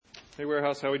Hey,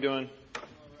 Warehouse, how we doing?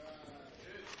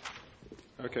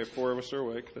 Okay, 4 of us are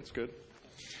awake. That's good.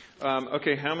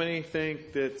 Okay, how many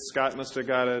think that Scott must have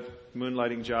got a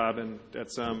moonlighting job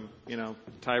at some,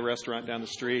 Thai restaurant down the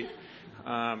street?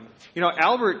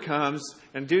 Albert comes,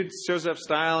 and dude shows up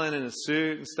styling in a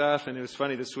suit and stuff, and it was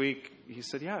funny this week. He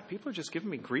said, yeah, people are just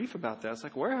giving me grief about that. It's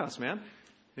like, Warehouse, man.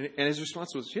 And his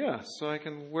response was, yeah, so I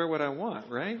can wear what I want,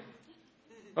 right?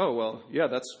 Oh, well, yeah,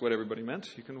 that's what everybody meant.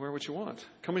 You can wear what you want.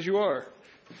 Come as you are.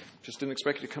 Just didn't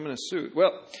expect you to come in a suit.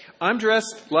 Well, I'm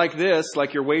dressed like this,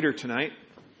 like your waiter tonight,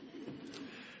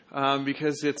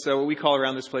 because it's what we call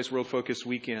around this place World Focus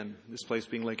Weekend, this place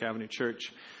being Lake Avenue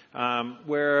Church,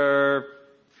 where,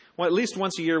 at least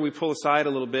once a year we pull aside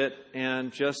a little bit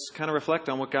and just kind of reflect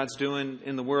on what God's doing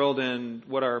in the world and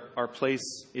what our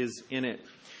place is in it.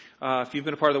 If you've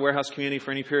been a part of the Warehouse community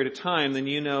for any period of time, then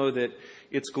you know that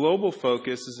its global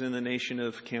focus is in the nation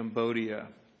of Cambodia,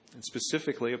 and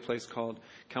specifically a place called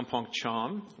Kampong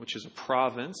Cham, which is a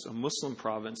province, a Muslim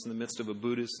province in the midst of a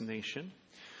Buddhist nation.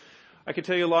 I could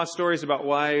tell you a lot of stories about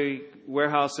why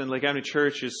Warehouse and Lake Avenue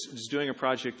Church is doing a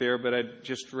project there, but I'd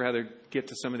just rather get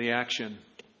to some of the action.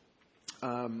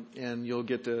 And you'll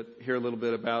get to hear a little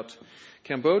bit about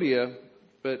Cambodia,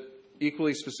 but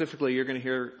equally specifically, you're going to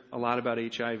hear a lot about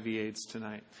HIV/AIDS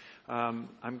tonight. I'm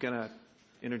going to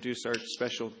introduce our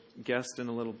special guest in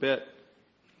a little bit,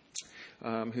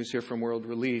 who's here from World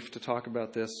Relief to talk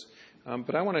about this.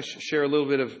 But I want to share a little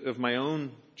bit of my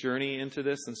own journey into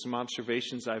this and some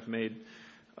observations I've made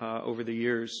over the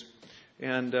years.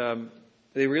 And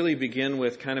they really begin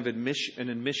with kind of an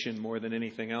admission more than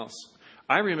anything else.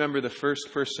 I remember the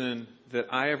first person that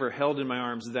I ever held in my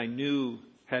arms that I knew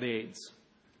had AIDS.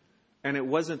 And it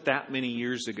wasn't that many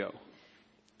years ago.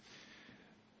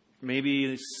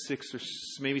 Maybe 6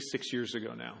 years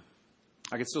ago now.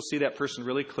 I could still see that person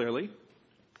really clearly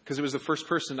because it was the first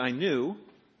person I knew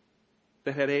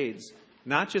that had AIDS.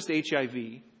 Not just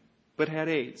HIV, but had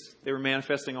AIDS. They were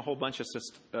manifesting a whole bunch of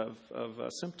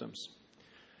symptoms.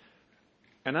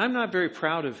 And I'm not very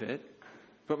proud of it,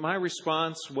 but my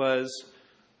response was,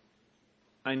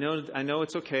 I know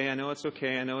it's okay, I know it's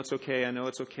okay, I know it's okay, I know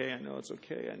it's okay, I know it's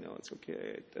okay, I know it's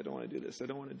okay. I don't want to do this, I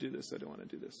don't want to do this, I don't want to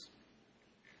do this.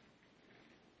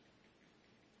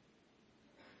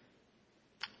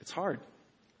 It's hard.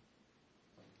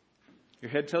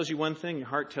 Your head tells you one thing, your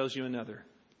heart tells you another.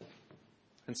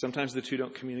 And sometimes the two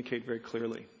don't communicate very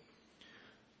clearly.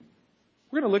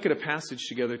 We're going to look at a passage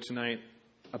together tonight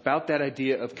about that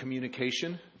idea of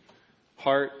communication,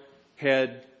 heart,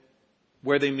 head,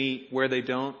 where they meet, where they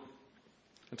don't,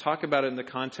 and talk about it in the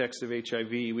context of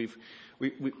HIV.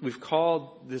 We've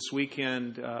called this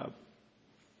weekend...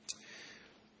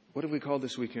 what have we called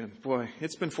this weekend? Boy,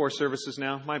 it's been 4 services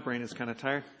now. My brain is kind of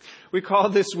tired. We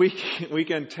called this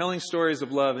weekend Telling Stories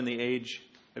of Love in the Age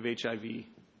of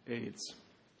HIV/AIDS.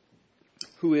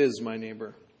 Who is my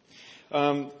neighbor?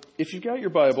 If you've got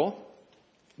your Bible,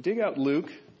 dig out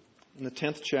Luke in the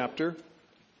 10th chapter.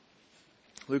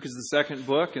 Luke is the second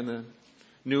book in the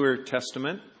Newer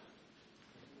Testament.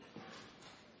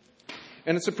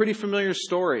 And it's a pretty familiar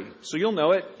story. So you'll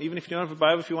know it. Even if you don't have a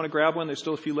Bible, if you want to grab one, there's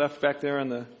still a few left back there on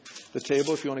the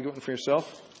table if you want to get one for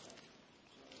yourself.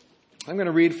 I'm going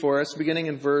to read for us, beginning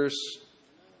in verse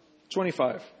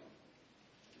 25.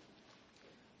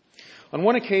 On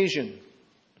one occasion,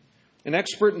 an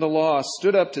expert in the law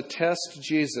stood up to test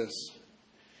Jesus.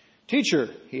 "Teacher,"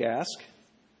 he asked,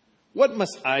 "what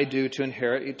must I do to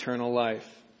inherit eternal life?"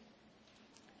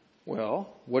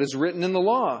 "Well, what is written in the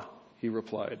law?" he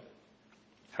replied.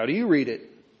 "How do you read it?"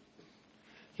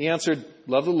 He answered,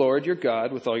 "Love the Lord your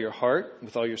God with all your heart,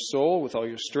 with all your soul, with all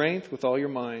your strength, with all your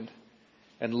mind,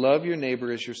 and love your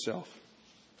neighbor as yourself."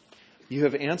 "You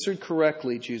have answered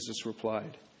correctly," Jesus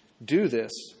replied. "Do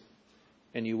this,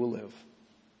 and you will live."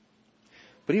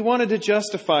 But he wanted to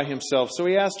justify himself, so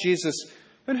he asked Jesus,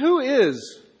 "And who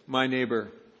is my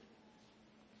neighbor?"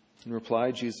 In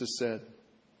reply, Jesus said,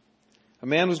 "A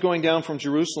man was going down from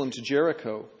Jerusalem to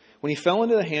Jericho when he fell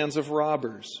into the hands of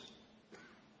robbers.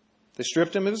 They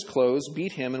stripped him of his clothes,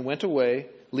 beat him, and went away,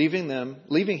 leaving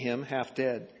him half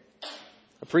dead.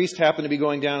 A priest happened to be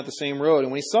going down at the same road,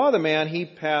 and when he saw the man, he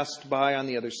passed by on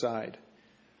the other side.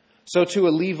 So too a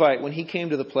Levite, when he came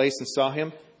to the place and saw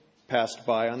him, passed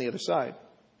by on the other side.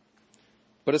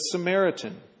 But a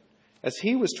Samaritan, as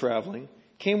he was traveling,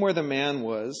 came where the man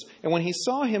was, and when he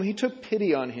saw him, he took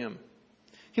pity on him.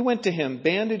 He went to him,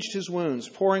 bandaged his wounds,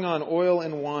 pouring on oil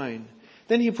and wine.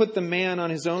 Then he put the man on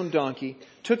his own donkey,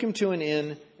 took him to an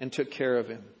inn, and took care of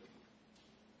him.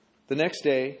 The next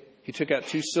day, he took out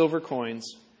 2 silver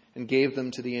coins and gave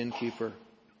them to the innkeeper.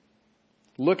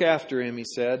 'Look after him,' he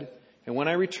said, And when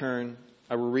I return,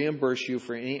 I will reimburse you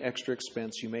for any extra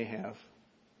expense you may have.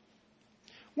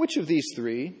 Which of these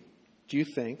three, do you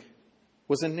think,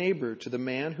 was a neighbor to the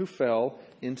man who fell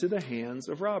into the hands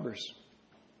of robbers?"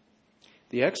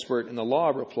 The expert in the law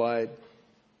replied,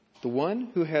 "The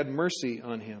one who had mercy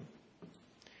on him."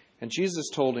 And Jesus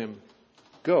told him,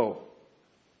 "Go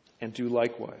and do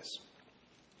likewise."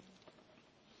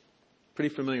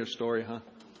 Pretty familiar story, huh?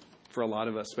 For a lot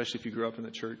of us, especially if you grew up in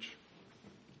the church.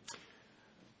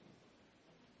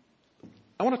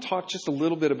 I want to talk just a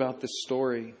little bit about this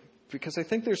story because I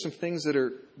think there's some things that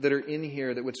are in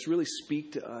here that would really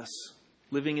speak to us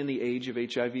living in the age of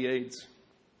HIV/AIDS.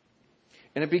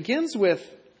 And it begins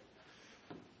with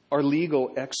our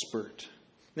legal expert.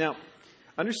 Now,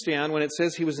 understand when it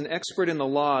says he was an expert in the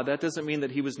law, that doesn't mean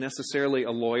that he was necessarily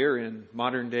a lawyer in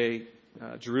modern day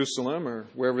Jerusalem or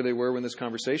wherever they were when this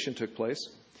conversation took place.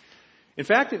 In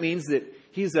fact, it means that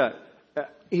he's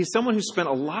someone who spent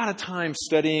a lot of time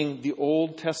studying the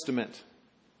Old Testament.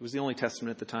 It was the only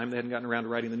testament at the time. They hadn't gotten around to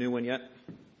writing the new one yet.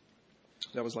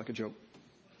 That was like a joke.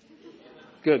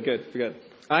 Good.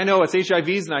 I know it's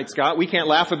HIV's night, Scott. We can't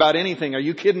laugh about anything. Are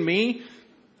you kidding me?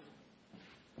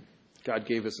 God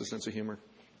gave us a sense of humor,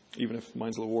 even if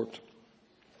mine's a little warped.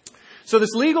 So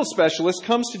this legal specialist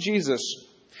comes to Jesus,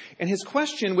 and his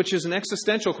question, which is an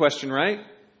existential question, right?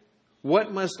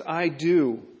 What must I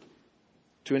do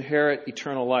to inherit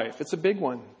eternal life? It's a big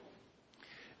one.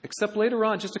 Except later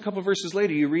on, just a couple verses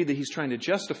later, you read that he's trying to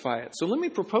justify it. So let me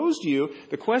propose to you,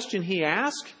 the question he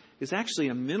asked is actually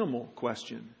a minimal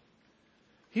question.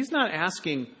 He's not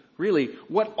asking, really,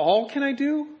 what all can I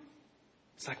do?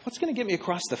 It's like, what's going to get me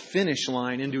across the finish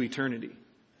line into eternity?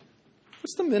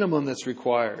 What's the minimum that's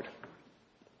required?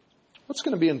 What's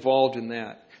going to be involved in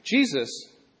that? Jesus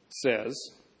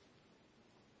says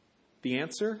the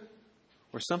answer,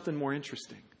 or something more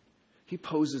interesting. He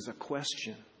poses a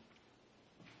question.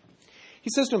 He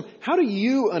says to him, how do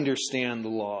you understand the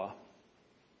law?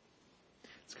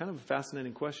 It's kind of a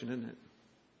fascinating question, isn't it?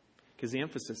 Because the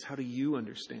emphasis, how do you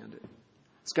understand it?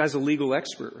 This guy's a legal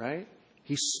expert, right?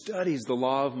 He studies the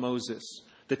law of Moses,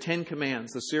 the 10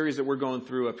 Commands, the series that we're going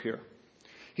through up here.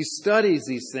 He studies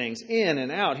these things in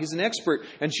and out. He's an expert.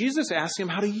 And Jesus asks him,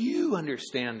 how do you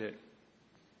understand it?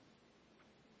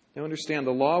 Now understand,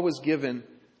 the law was given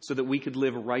so that we could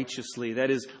live righteously.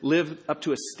 That is, live up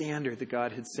to a standard that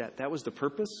God had set. That was the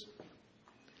purpose.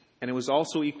 And it was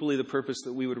also equally the purpose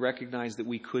that we would recognize that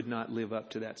we could not live up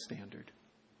to that standard.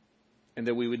 And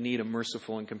that we would need a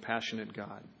merciful and compassionate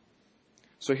God.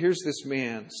 So here's this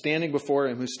man standing before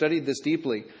him who studied this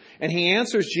deeply. And he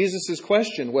answers Jesus'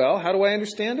 question. Well, how do I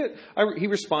understand it? He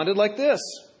responded like this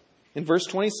in verse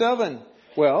 27.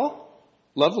 Well,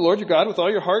 love the Lord your God with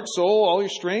all your heart, soul, all your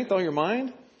strength, all your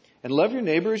mind. And love your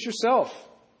neighbor as yourself.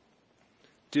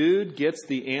 Dude gets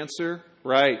the answer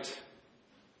right.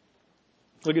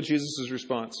 Look at Jesus'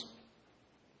 response.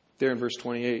 There in verse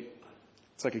 28.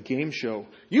 It's like a game show.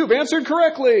 You've answered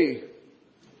correctly.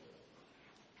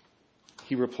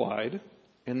 He replied.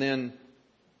 And then,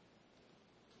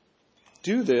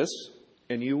 do this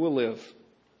and you will live.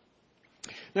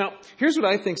 Now, here's what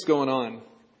I think's going on.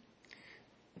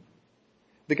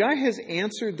 The guy has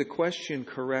answered the question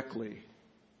correctly.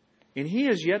 And he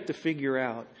has yet to figure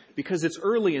out, because it's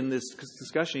early in this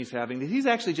discussion he's having, that he's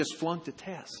actually just flunked a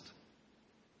test.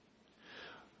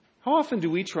 How often do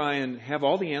we try and have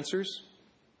all the answers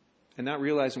and not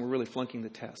realizing we're really flunking the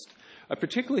test? I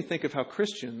particularly think of how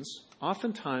Christians,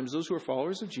 oftentimes those who are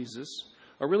followers of Jesus,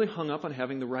 are really hung up on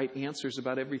having the right answers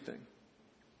about everything.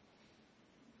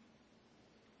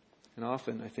 And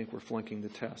often I think we're flunking the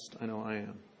test. I know I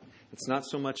am. It's not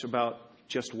so much about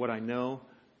just what I know,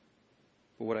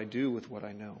 but what I do with what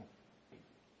I know.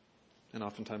 And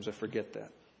oftentimes I forget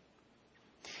that.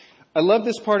 I love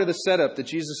this part of the setup that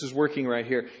Jesus is working right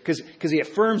here. Because he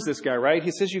affirms this guy, right?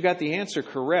 He says you got the answer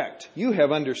correct. You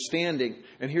have understanding.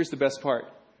 And here's the best part.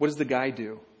 What does the guy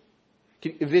do?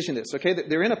 Can you envision this, okay?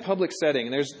 They're in a public setting.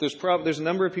 And there's a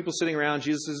number of people sitting around,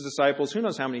 Jesus' disciples, who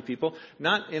knows how many people.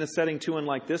 Not in a setting too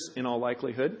unlike this, in all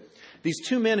likelihood. These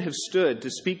two men have stood to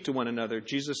speak to one another,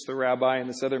 Jesus the rabbi and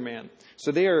this other man.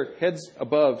 So they are heads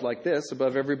above like this,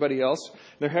 above everybody else.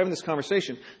 They're having this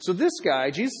conversation. So this guy,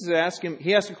 Jesus asked him,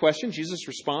 he asked a question. Jesus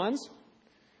responds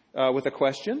with a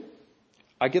question.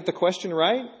 I get the question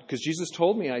right because Jesus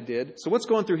told me I did. So what's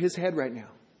going through his head right now?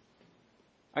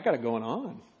 I got it going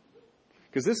on.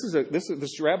 Because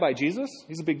this rabbi Jesus,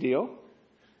 he's a big deal.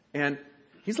 And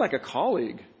he's like a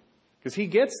colleague. Because he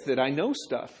gets that I know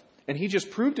stuff. And he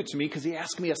just proved it to me because he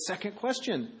asked me a second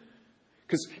question.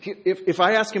 Because if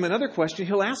I ask him another question,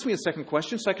 he'll ask me a second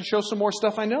question so I can show some more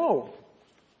stuff I know.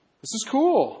 This is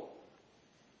cool.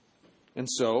 And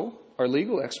so, our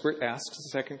legal expert asks the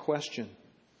second question.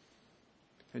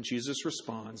 And Jesus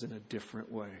responds in a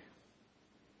different way.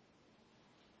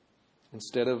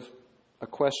 Instead of a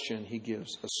question, he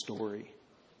gives a story.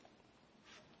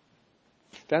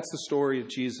 That's the story of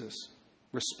Jesus,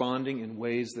 responding in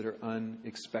ways that are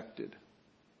unexpected.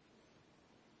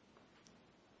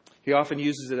 He often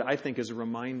uses it, I think, as a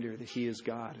reminder that he is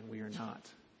God and we are not.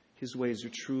 His ways are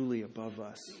truly above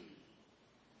us.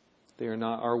 They are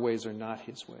not, our ways are not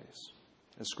his ways,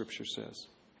 as Scripture says.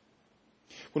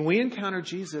 When we encounter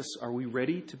Jesus, are we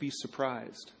ready to be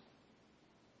surprised?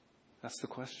 That's the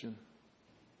question.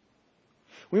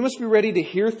 We must be ready to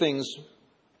hear things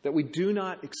that we do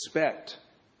not expect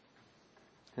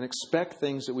and expect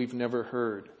things that we've never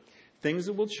heard. Things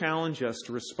that will challenge us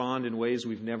to respond in ways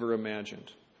we've never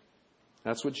imagined.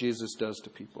 That's what Jesus does to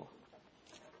people.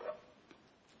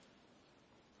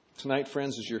 Tonight,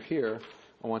 friends, as you're here,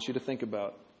 I want you to think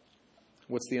about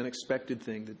what's the unexpected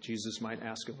thing that Jesus might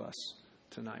ask of us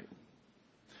tonight.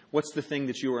 What's the thing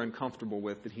that you are uncomfortable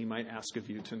with that he might ask of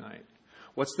you tonight?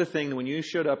 What's the thing that when you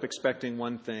showed up expecting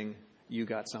one thing, you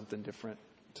got something different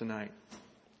tonight?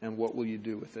 And what will you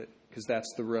do with it? Because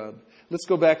that's the rub. Let's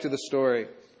go back to the story.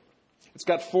 It's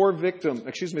got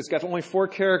it's got only 4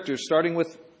 characters, starting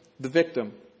with the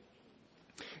victim.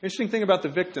 Interesting thing about the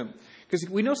victim, because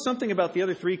we know something about the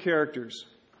other 3 characters.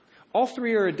 All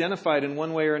 3 are identified in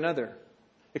one way or another,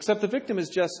 except the victim is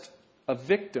just a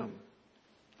victim.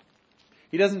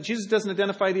 Jesus doesn't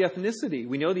identify the ethnicity.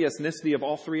 We know the ethnicity of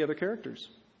all 3 other characters.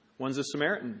 One's a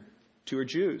Samaritan, 2 are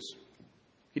Jews.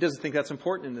 He doesn't think that's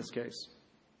important in this case.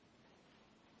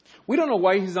 We don't know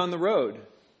why he's on the road.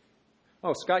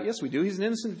 Oh, Scott, yes we do. He's an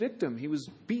innocent victim. He was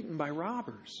beaten by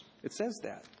robbers. It says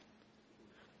that.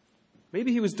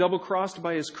 Maybe he was double-crossed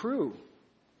by his crew.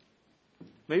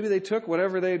 Maybe they took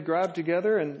whatever they had grabbed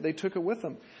together and they took it with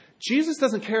them. Jesus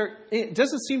doesn't care. It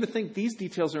doesn't seem to think these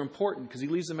details are important because he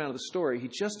leaves them out of the story. He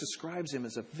just describes him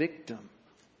as a victim.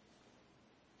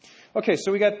 Okay,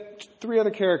 so we got 3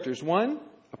 other characters. 1,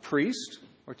 a priest,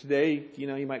 or today,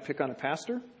 you might pick on a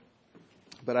pastor.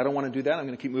 But I don't want to do that. I'm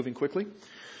going to keep moving quickly.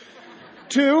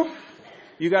 2,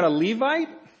 you got a Levite.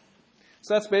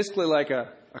 So that's basically like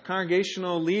a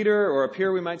congregational leader, or up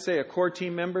here we might say a core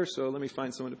team member. So let me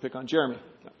find someone to pick on. Jeremy.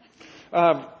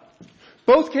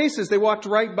 Both cases, they walked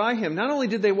right by him. Not only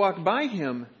did they walk by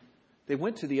him, they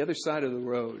went to the other side of the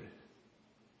road.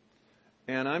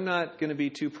 And I'm not going to be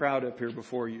too proud up here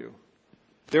before you.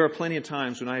 There are plenty of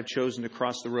times when I have chosen to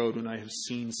cross the road when I have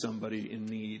seen somebody in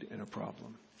need and a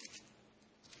problem.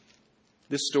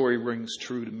 This story rings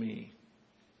true to me.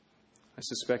 I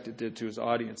suspect it did to his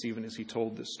audience, even as he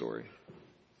told this story.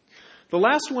 The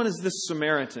last one is this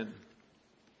Samaritan.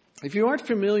 If you aren't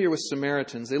familiar with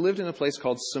Samaritans, they lived in a place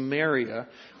called Samaria,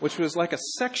 which was like a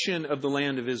section of the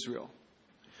land of Israel.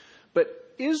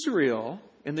 But Israel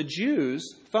and the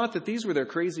Jews thought that these were their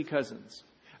crazy cousins.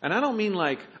 And I don't mean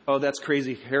like, oh, that's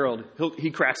crazy Harold.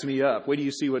 He cracks me up. Wait till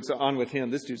you see what's on with him.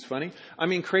 This dude's funny. I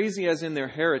mean crazy as in they're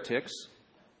heretics.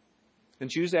 And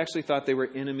Jews actually thought they were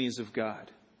enemies of God,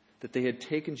 that they had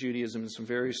taken Judaism in some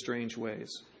very strange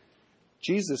ways.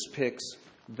 Jesus picks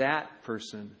that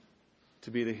person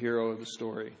to be the hero of the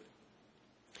story.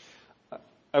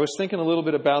 I was thinking a little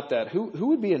bit about that. Who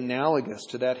would be analogous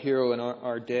to that hero in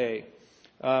our day?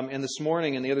 And this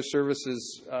morning in the other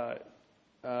services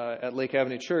at Lake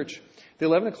Avenue Church, the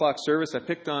 11 o'clock service, I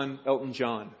picked on Elton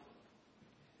John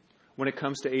when it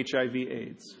comes to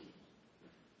HIV/AIDS.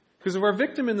 Because of our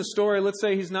victim in the story, let's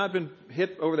say he's not been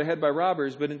hit over the head by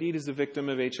robbers, but indeed is a victim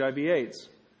of HIV/AIDS.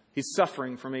 He's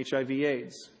suffering from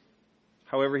HIV/AIDS.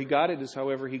 However he got it is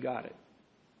however he got it.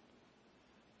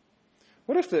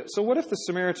 What if the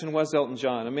Samaritan was Elton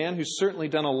John, a man who's certainly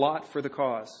done a lot for the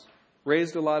cause,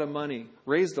 raised a lot of money,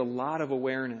 raised a lot of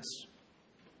awareness?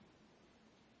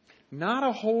 Not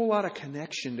a whole lot of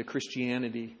connection to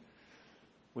Christianity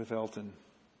with Elton.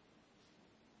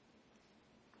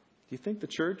 Do you think the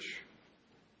church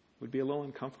would be a little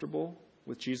uncomfortable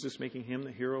with Jesus making him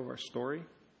the hero of our story?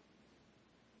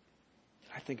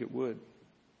 I think it would.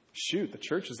 Shoot, the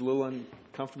church is a little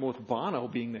uncomfortable with Bono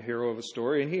being the hero of a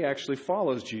story, and he actually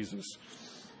follows Jesus.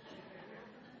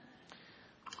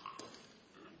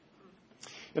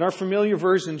 In our familiar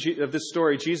version of this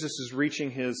story, Jesus is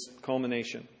reaching his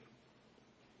culmination.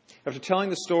 After telling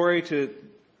the story to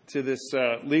this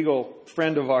legal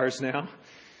friend of ours now,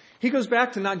 he goes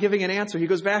back to not giving an answer. He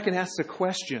goes back and asks a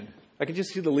question. I can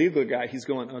just see the legal guy. He's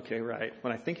going, okay, right.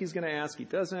 When I think he's going to ask, he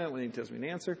doesn't. When he tells me an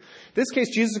answer. In this case,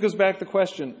 Jesus goes back to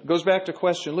question.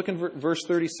 Look in verse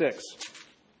 36.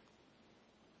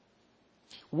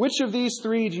 Which of these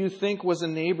three do you think was a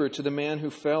neighbor to the man who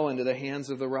fell into the hands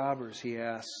of the robbers? He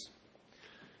asks.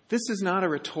 This is not a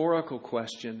rhetorical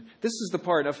question. This is the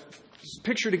part of,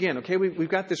 picture it again, okay? We've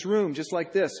got this room just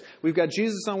like this. We've got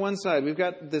Jesus on one side. We've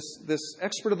got this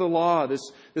expert of the law,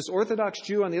 this Orthodox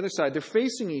Jew on the other side. They're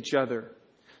facing each other.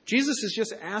 Jesus has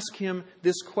just asked him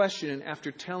this question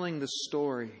after telling the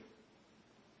story.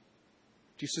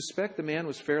 Do you suspect the man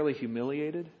was fairly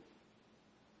humiliated?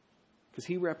 Because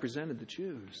he represented the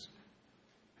Jews.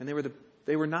 And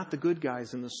they were not the good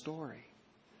guys in the story.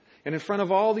 And in front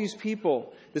of all these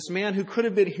people, this man who could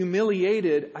have been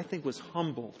humiliated, I think, was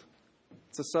humbled.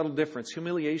 It's a subtle difference.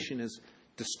 Humiliation is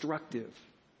destructive.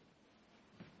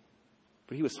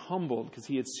 But he was humbled because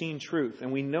he had seen truth.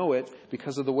 And we know it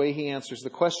because of the way he answers the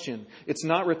question. It's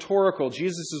not rhetorical.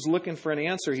 Jesus is looking for an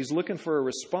answer. He's looking for a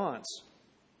response.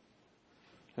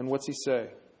 And what's he say?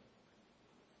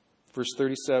 Verse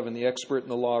 37, the expert in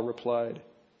the law replied,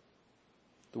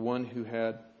 the one who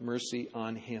had mercy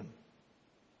on him.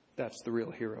 That's the real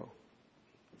hero.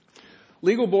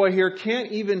 Legal boy here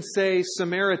can't even say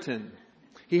Samaritan.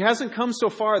 He hasn't come so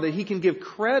far that he can give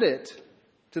credit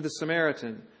to the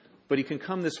Samaritan, but he can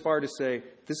come this far to say,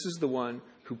 this is the one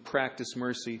who practiced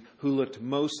mercy, who looked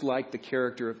most like the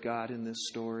character of God in this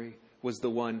story, was the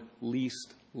one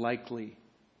least likely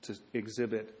to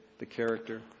exhibit the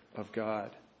character of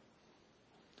God.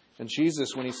 And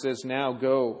Jesus, when he says, now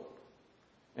go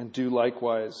and do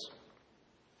likewise,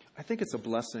 I think it's a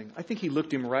blessing. I think he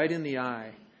looked him right in the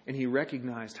eye and he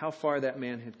recognized how far that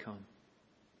man had come.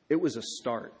 It was a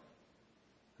start.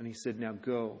 And he said, now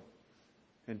go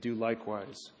and do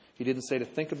likewise. He didn't say to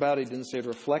think about it. He didn't say to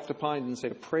reflect upon it. He didn't say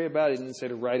to pray about it. He didn't say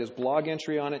to write his blog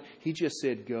entry on it. He just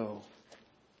said, go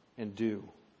and do.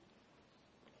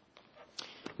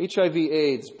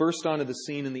 HIV/AIDS burst onto the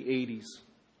scene in the 80s.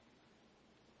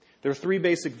 There were three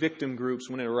basic victim groups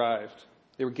when it arrived.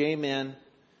 They were gay men,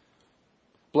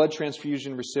 blood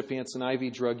transfusion recipients, and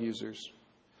IV drug users.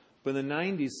 But in the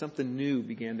 90s, something new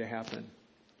began to happen.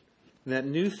 And that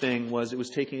new thing was it was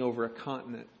taking over a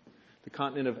continent, the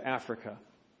continent of Africa,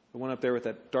 the one up there with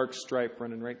that dark stripe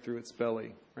running right through its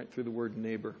belly, right through the word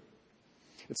neighbor.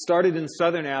 It started in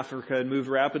southern Africa and moved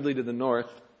rapidly to the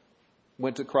north,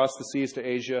 went across the seas to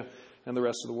Asia and the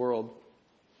rest of the world.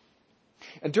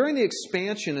 And during the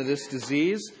expansion of this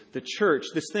disease, the church,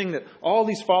 this thing that all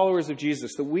these followers of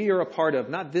Jesus, that we are a part of,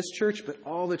 not this church, but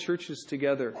all the churches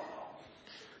together,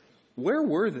 where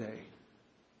were they?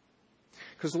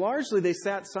 Because largely they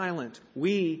sat silent.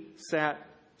 We sat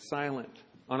silent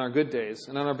on our good days.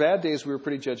 And on our bad days, we were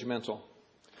pretty judgmental.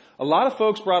 A lot of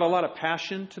folks brought a lot of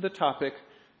passion to the topic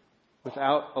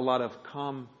without a lot of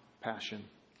compassion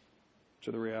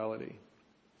to the reality.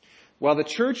 While the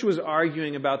church was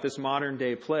arguing about this modern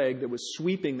day plague that was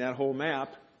sweeping that whole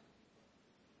map,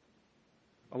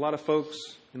 a lot of folks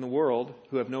in the world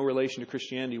who have no relation to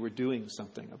Christianity were doing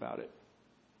something about it,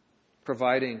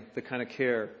 providing the kind of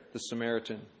care the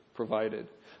Samaritan provided.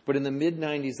 But in the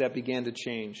mid-90s, that began to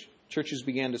change. Churches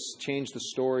began to change the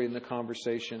story and the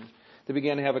conversation. They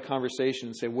began to have a conversation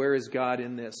and say, where is God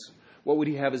in this? What would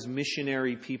he have his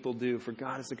missionary people do? For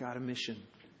God is a God of mission.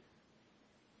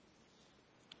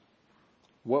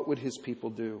 What would his people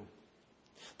do?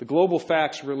 The global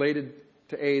facts related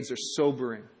to AIDS are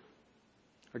sobering.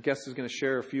 Our guest is going to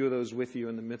share a few of those with you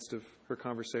in the midst of her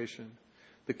conversation.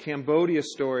 The Cambodia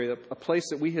story, a place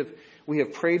that we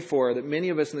have prayed for, that many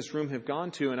of us in this room have gone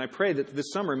to, and I pray that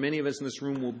this summer many of us in this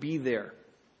room will be there.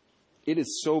 It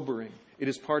is sobering. It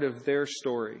is part of their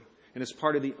story, and it's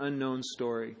part of the unknown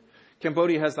story.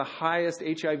 Cambodia has the highest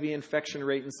HIV infection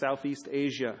rate in Southeast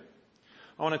Asia.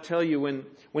 I want to tell you,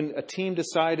 when a team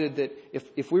decided that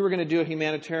if we were going to do a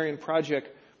humanitarian project,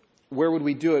 where would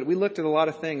we do it? We looked at a lot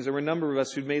of things. There were a number of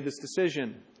us who'd made this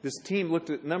decision. This team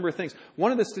looked at a number of things.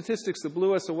 One of the statistics that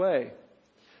blew us away,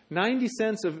 90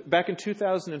 cents back in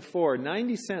 2004,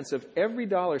 90 cents of every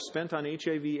dollar spent on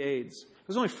HIV/AIDS. It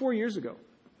was only 4 years ago.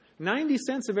 90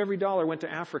 cents of every dollar went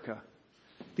to Africa.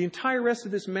 The entire rest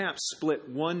of this map split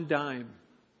one dime.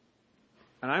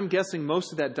 And I'm guessing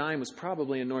most of that dime was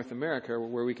probably in North America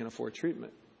where we can afford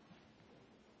treatment.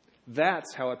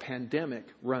 That's how a pandemic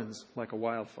runs like a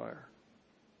wildfire.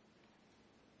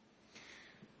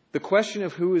 The question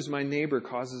of who is my neighbor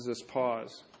causes us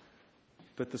pause.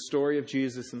 But the story of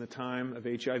Jesus in the time of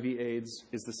HIV/AIDS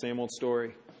is the same old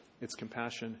story. It's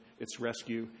compassion, it's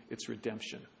rescue, it's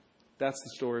redemption. That's the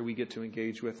story we get to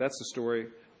engage with. That's the story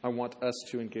I want us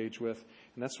to engage with.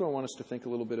 And that's what I want us to think a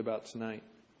little bit about tonight.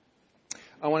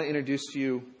 I want to introduce to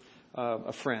you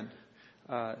a friend.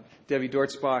 Debbie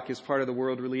Dortzbach is part of the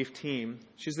World Relief Team.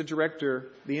 She's the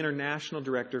director, the international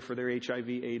director for their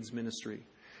HIV/AIDS ministry.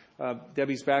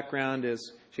 Debbie's background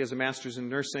is she has a master's in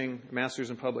nursing, a master's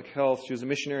in public health. She was a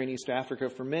missionary in East Africa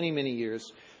for many, many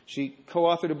years. She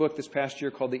co-authored a book this past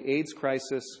year called The AIDS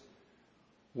Crisis,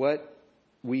 What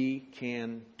We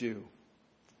Can Do.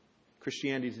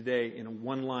 Christianity Today, in a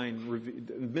one-line review, in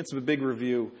the midst of a big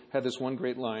review, had this one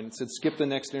great line. It said, skip the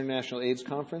next International AIDS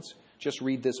Conference, just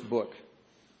read this book.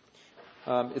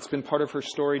 It's been part of her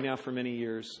story now for many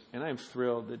years, and I am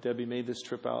thrilled that Debbie made this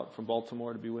trip out from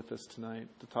Baltimore to be with us tonight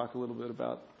to talk a little bit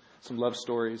about some love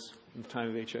stories in the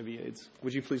time of HIV/AIDS.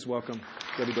 Would you please welcome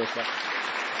Debbie Dorfbach?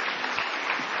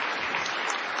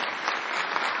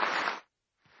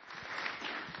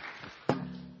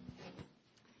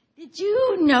 Did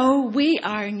you know we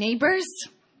are neighbors?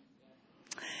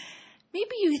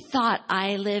 Maybe you thought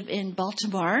I live in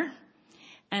Baltimore,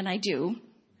 and I do.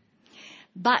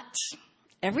 But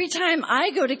every time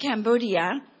I go to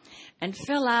Cambodia and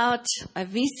fill out a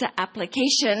visa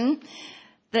application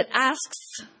that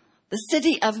asks the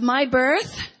city of my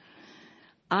birth,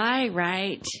 I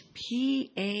write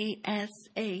Pasadena.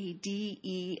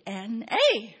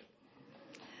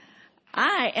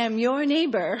 I am your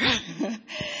neighbor.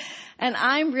 And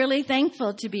I'm really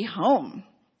thankful to be home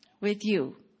with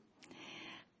you.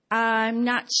 I'm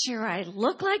not sure I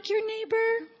look like your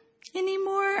neighbor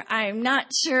anymore. I'm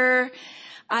not sure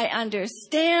I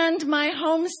understand my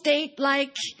home state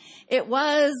like it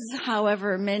was,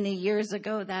 however many years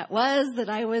ago that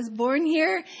I was born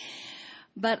here.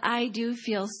 But I do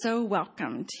feel so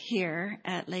welcomed here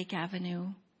at Lake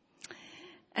Avenue.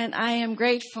 And I am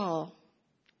grateful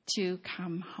to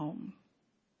come home.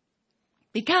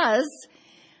 Because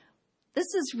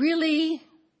this is really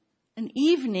an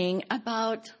evening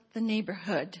about the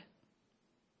neighborhood.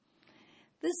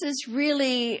 This is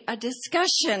really a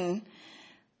discussion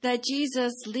that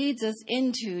Jesus leads us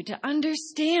into to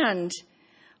understand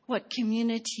what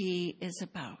community is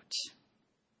about.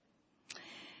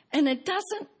 And it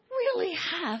doesn't really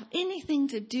have anything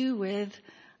to do with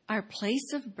our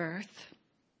place of birth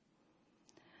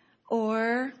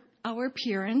or our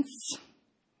appearance,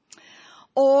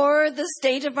 or the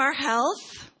state of our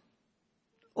health,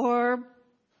 or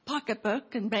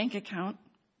pocketbook and bank account,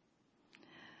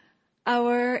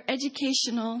 our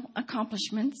educational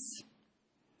accomplishments.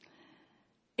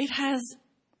 It has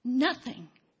nothing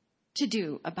to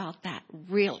do about that,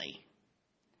 really.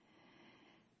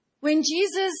 When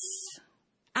Jesus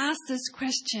asked this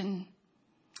question,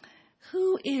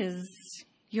 who is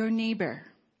your neighbor?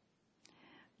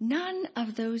 None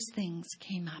of those things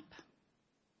came up.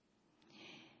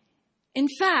 In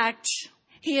fact,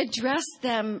 he addressed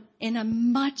them in a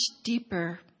much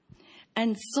deeper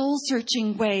and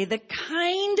soul-searching way, the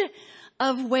kind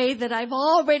of way that I've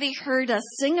already heard us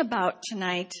sing about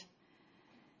tonight.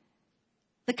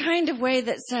 The kind of way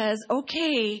that says,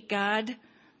 okay, God,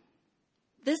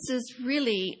 this is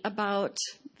really about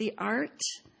the art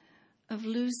of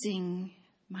losing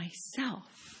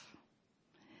myself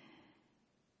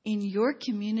in your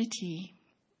community,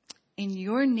 in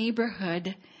your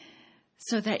neighborhood,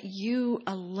 so that you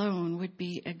alone would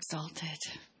be exalted.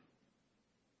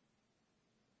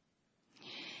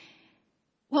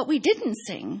 What we didn't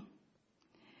sing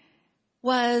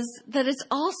was that it's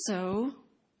also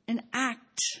an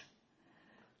act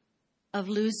of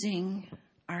losing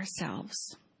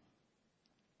ourselves.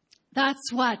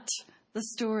 That's what the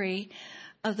story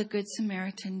of the Good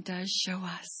Samaritan does show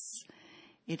us.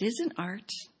 It is an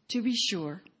art, to be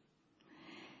sure.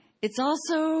 It's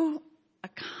also a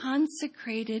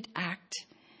consecrated act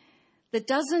that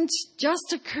doesn't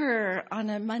just occur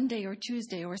on a Monday or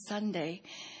Tuesday or Sunday,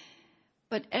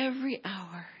 but every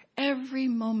hour, every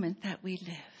moment that we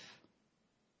live.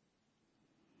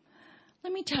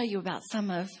 Let me tell you about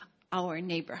some of our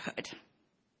neighborhood.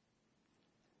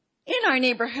 In our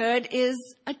neighborhood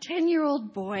is a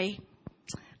 10-year-old boy.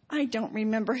 I don't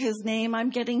remember his name. I'm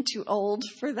getting too old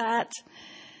for that.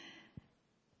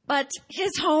 But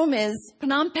his home is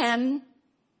Phnom Penh.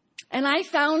 And I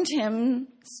found him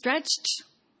stretched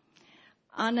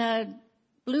on a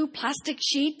blue plastic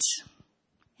sheet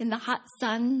in the hot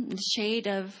sun, in the shade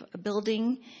of a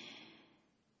building,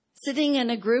 sitting in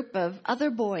a group of other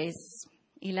boys,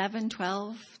 11,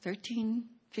 12, 13,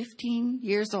 15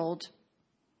 years old.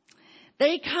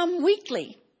 They come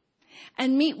weekly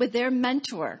and meet with their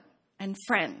mentor and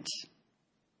friend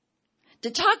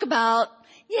to talk about,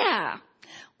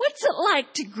 what's it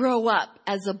like to grow up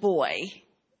as a boy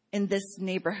in this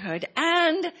neighborhood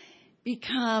and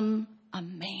become a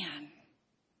man.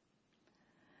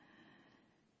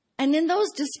 And in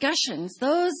those discussions,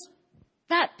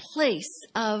 that place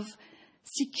of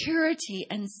security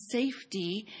and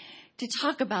safety to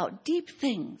talk about deep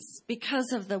things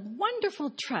because of the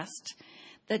wonderful trust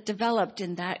that developed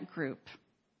in that group.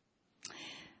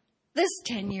 This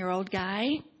 10-year-old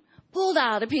guy pulled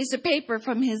out a piece of paper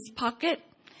from his pocket,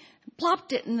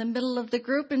 plopped it in the middle of the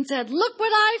group and said, "Look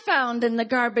what I found in the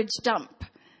garbage dump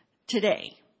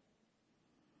today."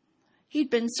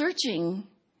 He'd been searching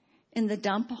in the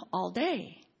dump all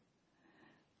day,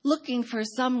 looking for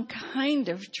some kind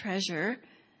of treasure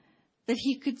that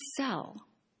he could sell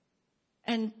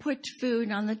and put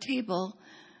food on the table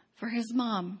for his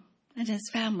mom and his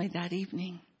family that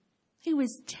evening. He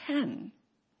was 10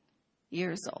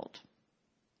 years old.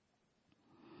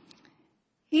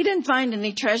 He didn't find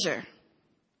any treasure.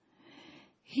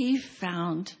 He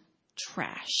found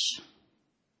trash.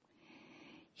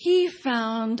 He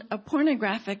found a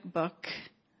pornographic book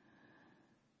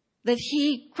that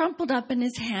he crumpled up in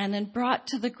his hand and brought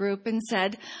to the group and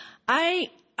said, I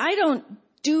don't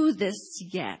do this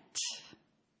yet.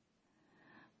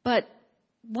 But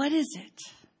what is it?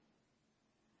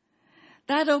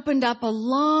 That opened up a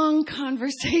long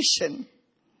conversation,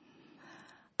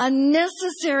 a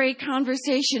necessary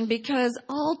conversation, because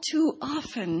all too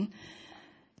often,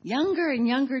 younger and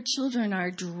younger children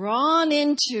are drawn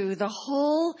into the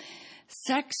whole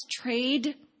sex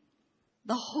trade,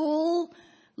 the whole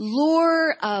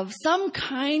lure of some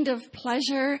kind of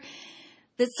pleasure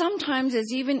that sometimes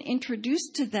is even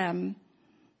introduced to them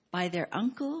by their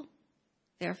uncle,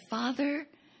 their father,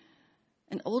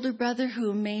 an older brother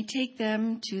who may take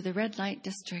them to the red light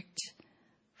district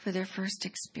for their first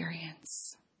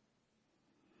experience.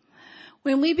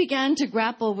 When we began to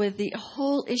grapple with the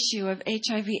whole issue of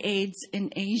HIV/AIDS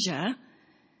in Asia,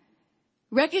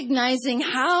 recognizing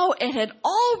how it had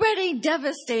already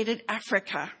devastated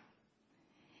Africa,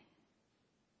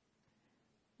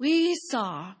 we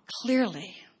saw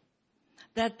clearly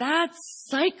that that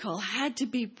cycle had to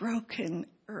be broken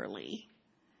early.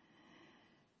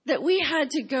 That we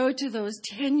had to go to those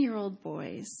 10-year-old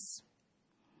boys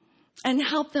and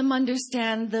help them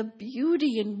understand the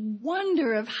beauty and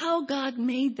wonder of how God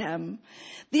made them,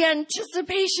 the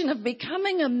anticipation of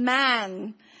becoming a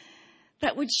man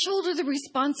that would shoulder the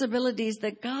responsibilities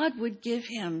that God would give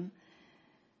him,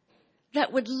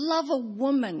 that would love a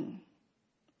woman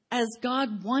as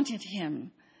God wanted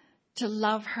him to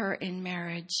love her in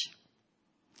marriage,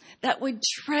 that would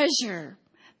treasure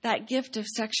that gift of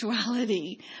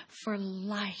sexuality for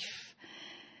life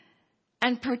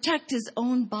and protect his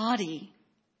own body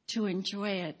to enjoy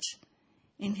it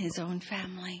in his own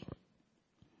family.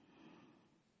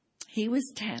 He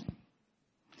was 10.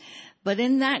 But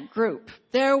in that group,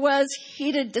 there was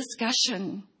heated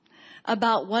discussion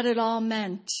about what it all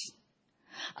meant,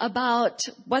 about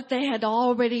what they had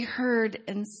already heard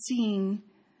and seen,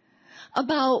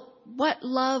 about what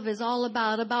love is all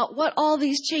about what all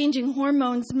these changing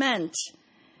hormones meant.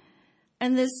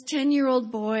 And this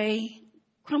 10-year-old boy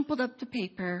crumpled up the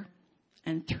paper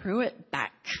and threw it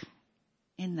back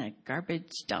in the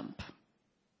garbage dump.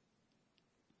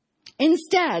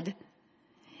 Instead,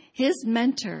 his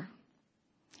mentor,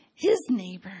 his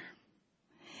neighbor,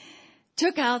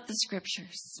 took out the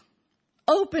scriptures,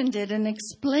 opened it, and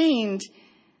explained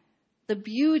the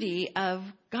beauty of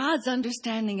God's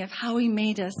understanding of how he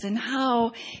made us and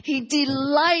how he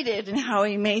delighted in how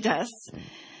he made us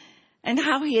and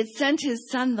how he had sent his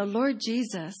son, the Lord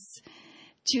Jesus,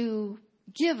 to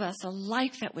give us a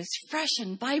life that was fresh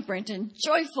and vibrant and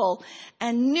joyful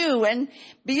and new and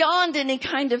beyond any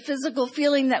kind of physical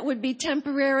feeling that would be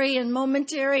temporary and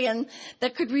momentary and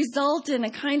that could result in a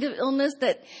kind of illness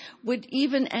that would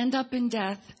even end up in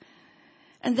death.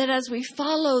 And that as we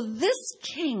follow this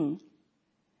King,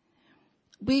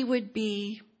 we would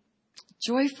be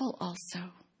joyful also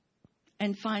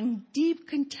and find deep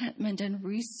contentment and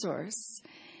resource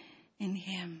in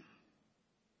him.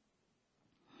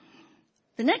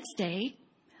 The next day,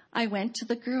 I went to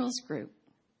the girls' group.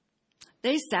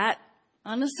 They sat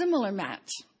on a similar mat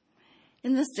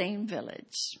in the same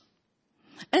village.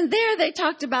 And there they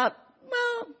talked about,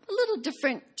 well, a little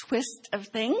different twist of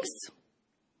things,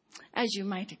 as you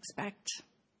might expect.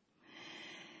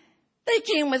 They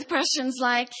came with questions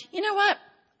like, you know what?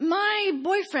 My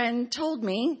boyfriend told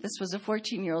me, this was a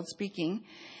 14-year-old speaking,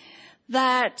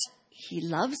 that he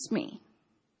loves me.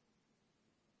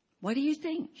 What do you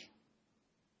think?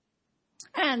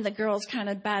 And the girls kind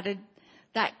of batted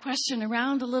that question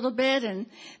around a little bit, and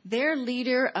their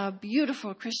leader, a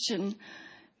beautiful Christian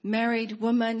married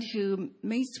woman who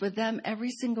meets with them every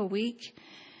single week,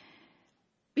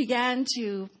 began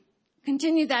to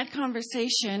continue that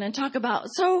conversation and talk about,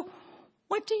 so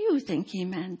what do you think he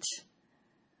meant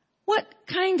What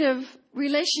kind of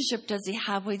relationship does he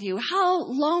have with you? How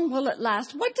long will it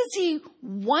last? What does he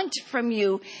want from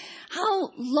you?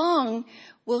 How long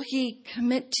will he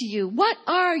commit to you? What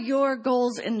are your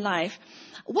goals in life?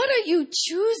 What are you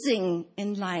choosing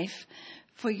in life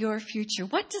for your future?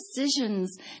 What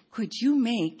decisions could you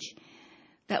make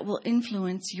that will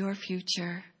influence your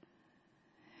future?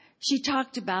 She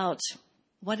talked about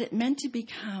what it meant to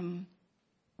become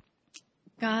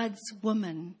God's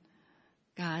woman,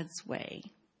 God's way.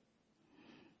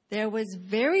 There was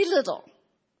very little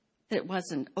that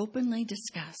wasn't openly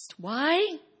discussed.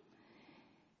 Why?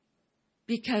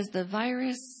 Because the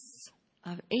virus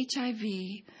of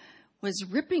HIV was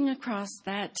ripping across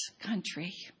that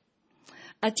country,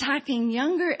 attacking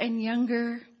younger and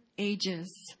younger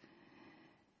ages,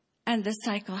 and the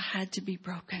cycle had to be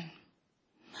broken.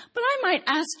 But I might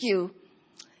ask you,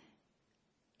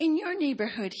 in your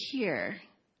neighborhood here,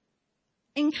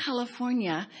 in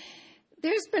California,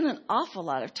 there's been an awful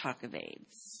lot of talk of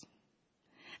AIDS.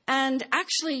 And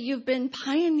actually, you've been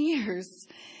pioneers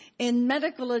in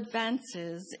medical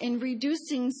advances, in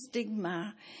reducing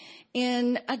stigma,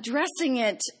 in addressing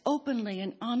it openly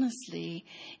and honestly,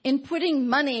 in putting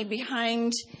money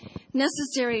behind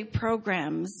necessary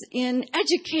programs, in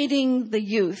educating the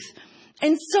youth.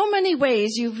 In so many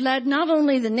ways, you've led not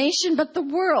only the nation, but the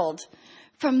world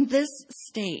from this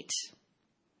state.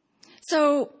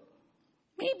 So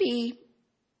maybe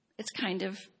it's kind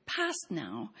of past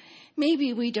now.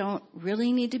 Maybe we don't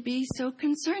really need to be so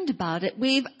concerned about it.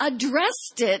 We've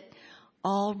addressed it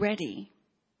already.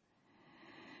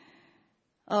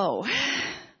 Oh,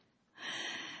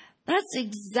 that's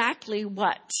exactly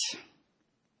what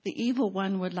the evil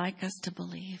one would like us to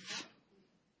believe.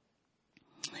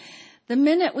 The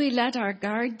minute we let our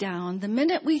guard down, the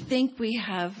minute we think we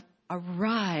have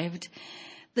arrived,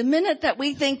 the minute that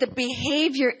we think that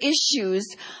behavior issues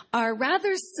are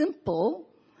rather simple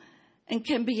and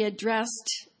can be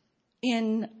addressed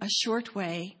in a short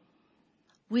way,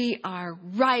 we are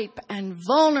ripe and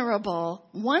vulnerable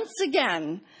once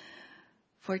again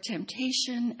for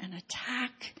temptation and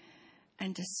attack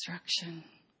and destruction.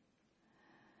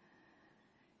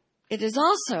 It is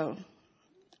also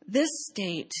this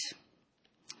state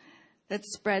that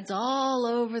spreads all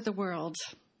over the world,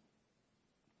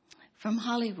 from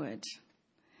Hollywood,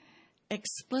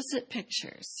 explicit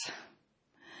pictures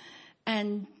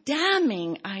and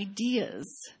damning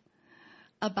ideas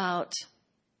about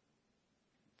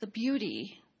the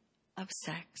beauty of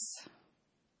sex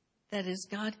that is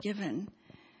God-given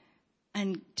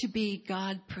and to be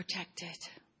God-protected,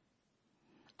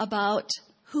 about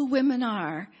who women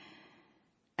are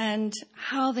and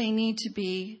how they need to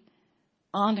be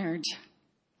honored,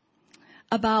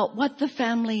 about what the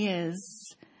family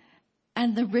is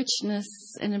and the richness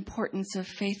and importance of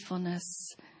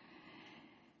faithfulness.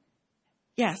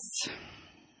 Yes,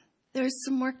 there's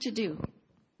some work to do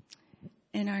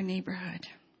in our neighborhood.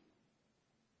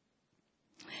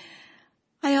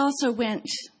 I also went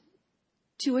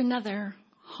to another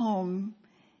home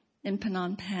in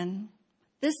Phnom Penh,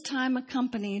 this time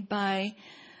accompanied by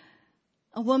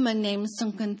a woman named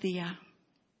Sunkanthia.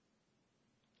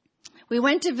 We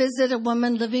went to visit a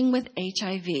woman living with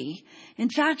HIV. In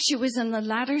fact, she was in the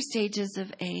latter stages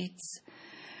of AIDS.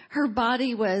 Her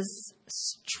body was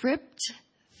stripped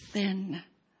thin.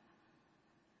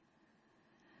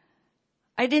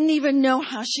 I didn't even know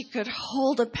how she could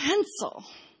hold a pencil,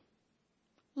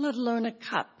 let alone a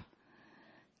cup,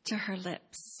 to her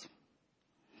lips.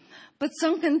 But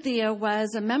Sunkanthia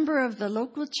was a member of the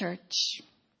local church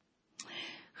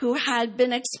who had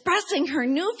been expressing her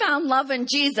newfound love in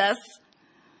Jesus,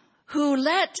 who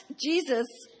let Jesus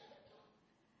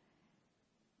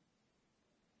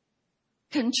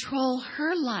control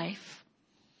her life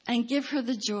and give her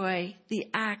the joy, the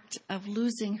act of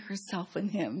losing herself in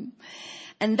him.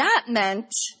 And that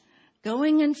meant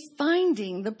going and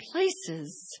finding the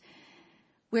places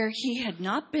where he had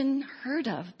not been heard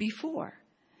of before.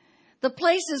 The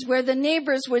places where the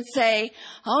neighbors would say,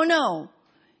 "Oh no,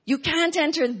 you can't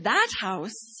enter that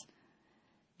house.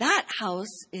 That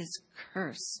house is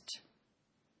cursed."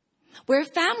 Where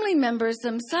family members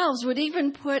themselves would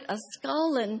even put a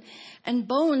skull and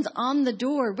bones on the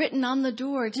door, written on the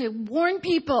door, to warn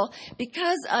people,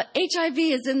 because HIV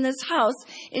is in this house,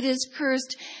 it is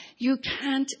cursed, you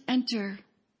can't enter.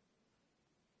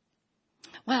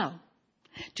 Well,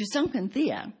 to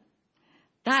Sunkanthia,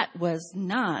 that was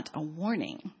not a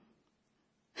warning.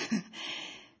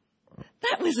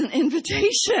 That was an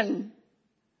invitation.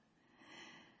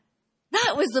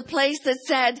 That was the place that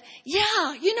said,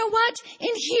 yeah, you know what?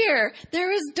 In here, there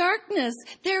is darkness,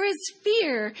 there is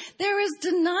fear, there is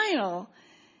denial.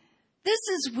 This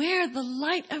is where the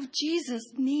light of Jesus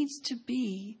needs to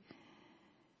be.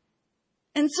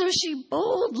 And so she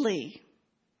boldly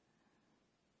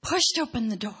pushed open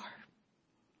the door,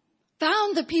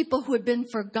 found the people who had been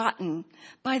forgotten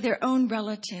by their own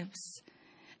relatives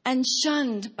and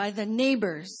shunned by the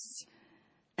neighbors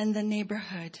and the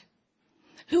neighborhood,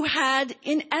 who had,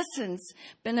 in essence,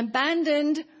 been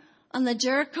abandoned on the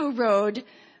Jericho road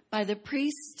by the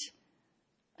priest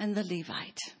and the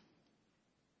Levite.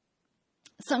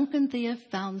 Sunken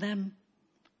found them,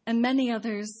 and many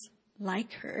others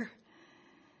like her.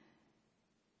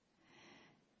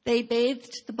 They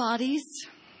bathed the bodies.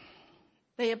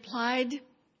 They applied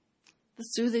the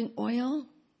soothing oil.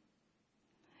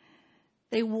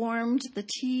 They warmed the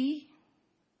tea.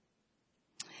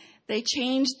 They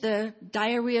changed the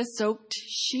diarrhea-soaked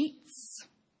sheets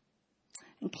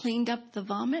and cleaned up the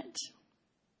vomit.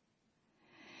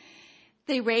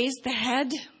 They raised the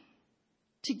head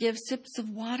to give sips of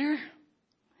water.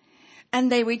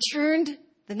 And they returned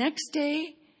the next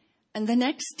day and the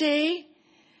next day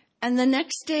and the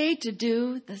next day to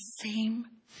do the same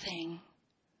thing.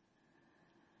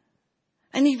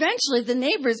 And eventually the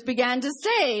neighbors began to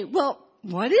say, well,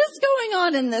 what is going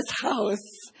on in this house?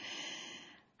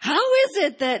 How is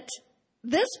it that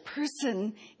this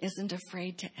person isn't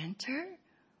afraid to enter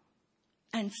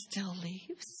and still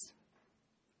leaves?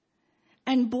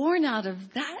 And born out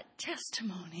of that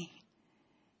testimony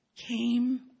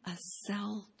came a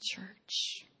cell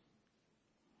church.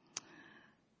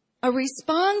 A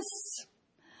response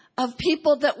of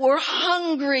people that were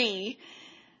hungry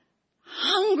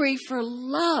for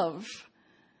love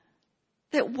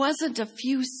that wasn't a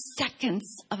few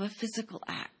seconds of a physical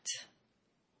act,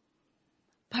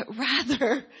 but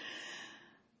rather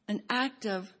an act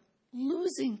of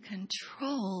losing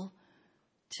control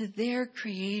to their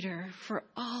Creator for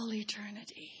all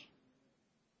eternity.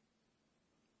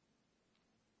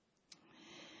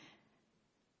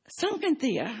 Sunken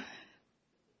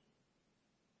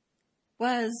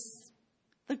was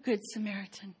the Good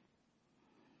Samaritan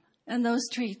in those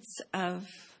streets of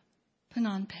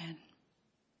Phnom Penh.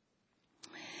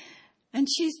 And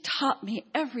she's taught me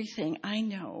everything I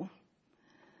know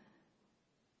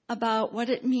about what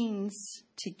it means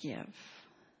to give.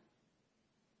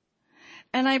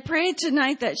 And I pray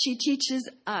tonight that she teaches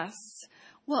us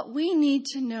what we need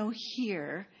to know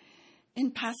here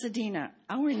in Pasadena,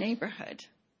 our neighborhood,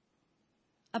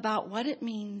 about what it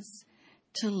means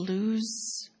to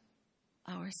lose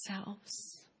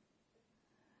ourselves,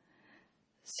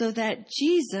 so that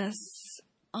Jesus'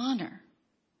 honor,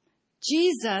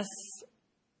 Jesus'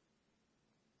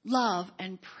 love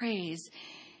and praise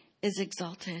is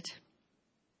exalted.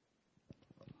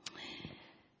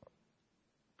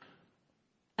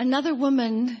 Another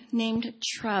woman named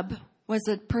Trub was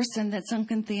a person that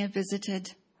Sunken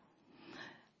visited.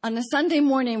 On a Sunday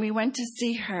morning, we went to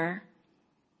see her.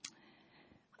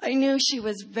 I knew she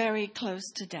was very close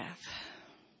to death.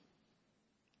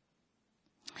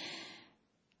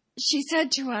 She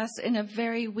said to us in a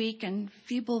very weak and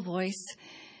feeble voice,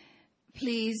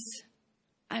 "Please,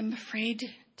 I'm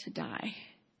afraid to die.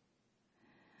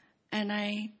 And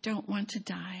I don't want to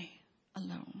die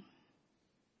alone."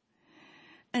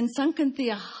 And Sunken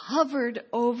hovered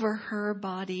over her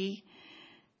body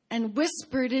and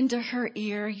whispered into her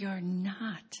ear, "You're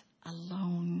not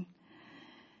alone.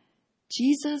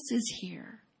 Jesus is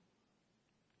here,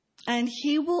 and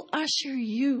he will usher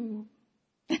you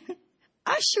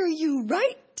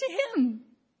right to him.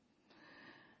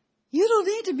 You don't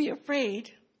need to be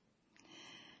afraid.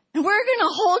 And we're going to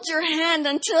hold your hand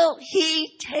until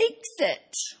he takes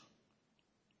it."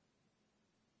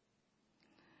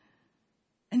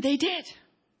 And they did.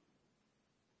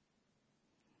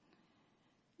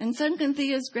 And Sunken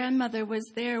grandmother was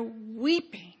there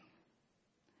weeping.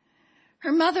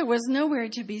 Her mother was nowhere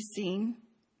to be seen.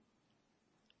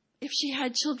 If she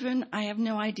had children, I have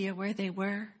no idea where they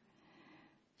were.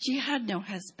 She had no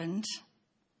husband.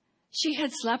 She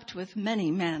had slept with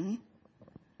many men.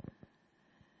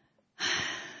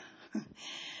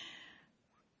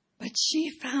 But she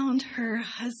found her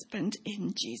husband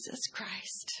in Jesus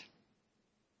Christ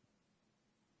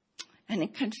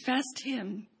and confessed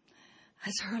him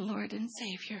as her Lord and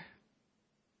Savior.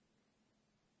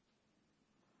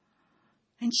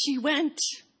 And she went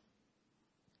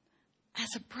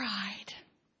as a bride,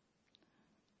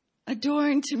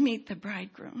 adorned to meet the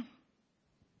bridegroom.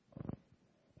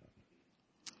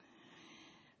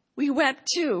 We wept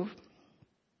too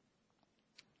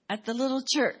at the little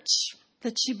church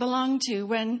that she belonged to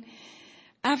when,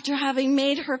 after having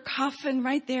made her coffin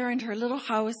right there in her little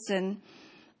house and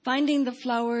finding the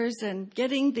flowers and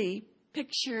getting the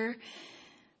picture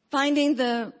finding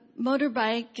the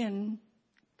motorbike and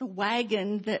the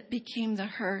wagon that became the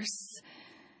hearse,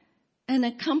 and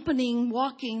accompanying,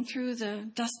 walking through the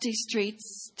dusty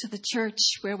streets to the church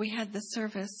where we had the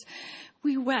service.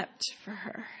 We wept for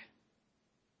her.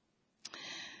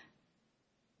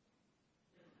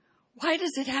 Why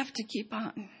does it have to keep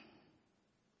on?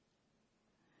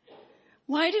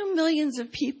 Why do millions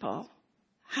of people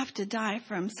have to die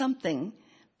from something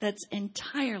that's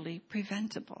entirely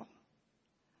preventable?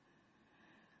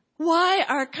 Why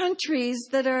are countries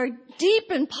that are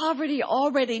deep in poverty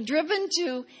already driven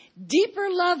to deeper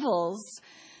levels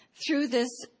through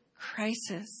this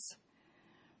crisis?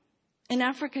 In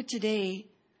Africa today,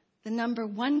 the number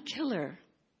one killer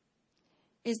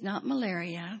is not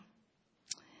malaria.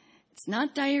 It's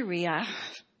not diarrhea.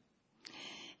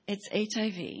 It's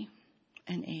HIV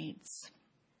and AIDS.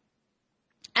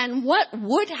 And what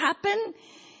would happen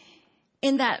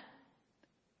in that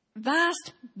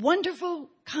vast, wonderful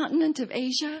continent of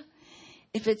Asia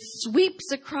if it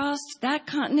sweeps across that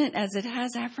continent as it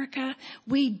has Africa?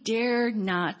 We dare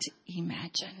not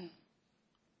imagine.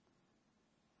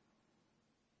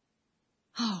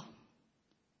 Oh,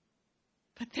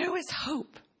 but there was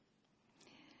hope.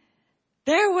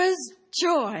 There was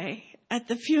joy at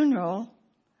the funeral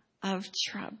of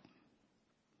Trub.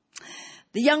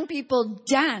 The young people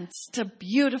danced a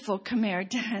beautiful Khmer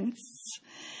dance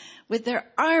with their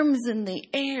arms in the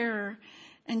air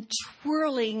and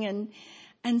twirling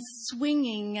and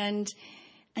swinging and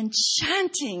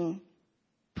chanting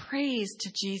praise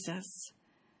to Jesus.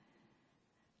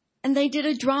 And they did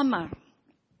a drama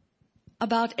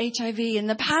about HIV, and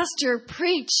the pastor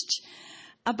preached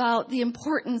about the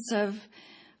importance of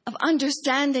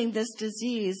understanding this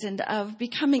disease and of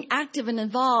becoming active and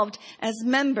involved as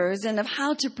members and of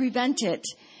how to prevent it.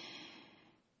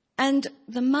 And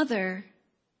the mother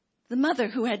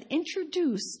who had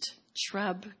introduced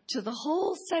Trub to the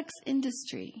whole sex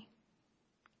industry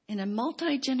in a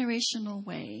multi-generational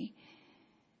way,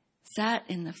 sat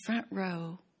in the front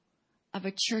row of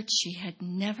a church she had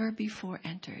never before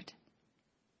entered.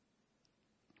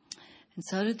 And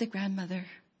so did the grandmother.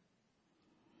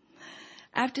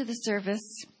 After the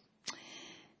service,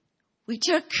 we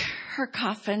took her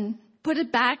coffin, put it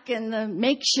back in the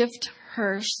makeshift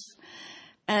hearse,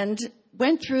 and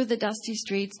went through the dusty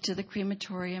streets to the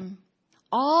crematorium.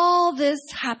 All this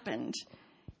happened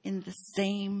in the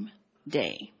same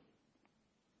day.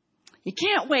 You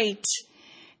can't wait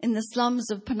in the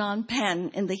slums of Phnom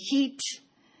Penh in the heat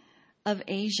of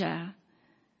Asia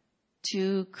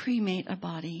to cremate a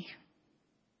body.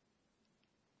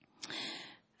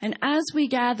 And as we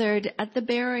gathered at the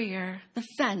barrier, the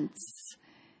fence,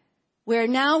 where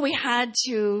now we had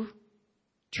to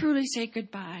truly say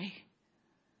goodbye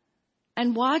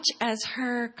and watch as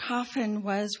her coffin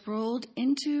was rolled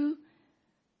into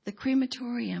the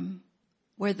crematorium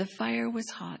where the fire was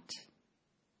hot.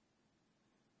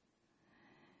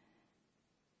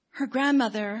 Her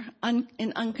grandmother,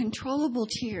 in uncontrollable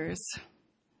tears,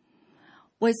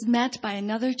 was met by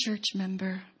another church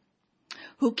member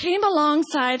who came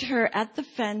alongside her at the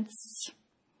fence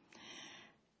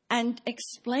and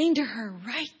explained to her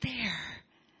right there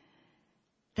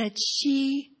that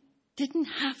she didn't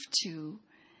have to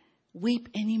weep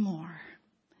anymore.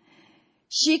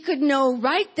 She could know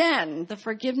right then the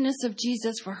forgiveness of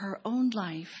Jesus for her own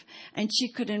life, and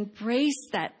she could embrace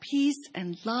that peace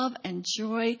and love and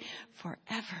joy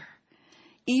forever,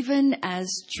 even as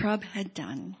Trub had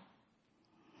done.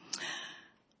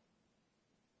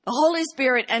 The Holy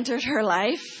Spirit entered her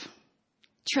life,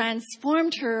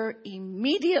 transformed her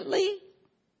immediately,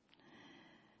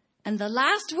 and the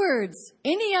last words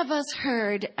any of us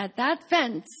heard at that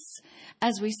fence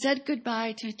as we said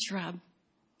goodbye to Trub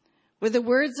were the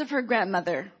words of her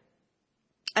grandmother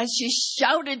as she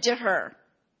shouted to her,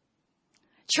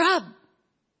 "Trub,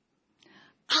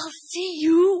 I'll see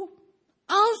you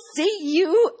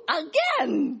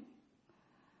again."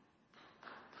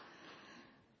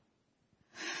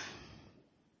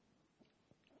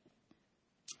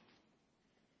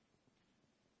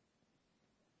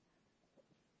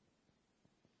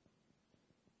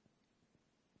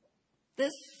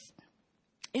 This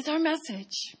is our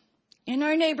message in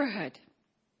our neighborhood.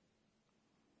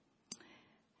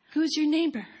 Who's your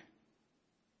neighbor?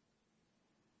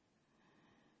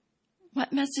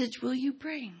 What message will you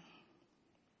bring?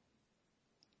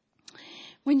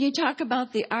 When you talk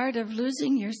about the art of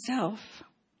losing yourself,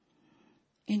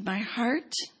 in my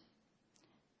heart,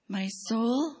 my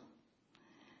soul,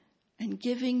 and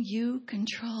giving you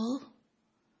control,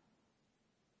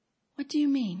 what do you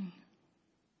mean?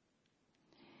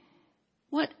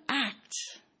 What act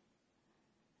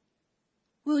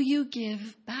will you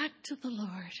give back to the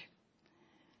Lord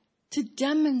to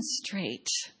demonstrate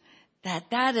that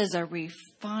that is a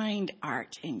refined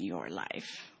art in your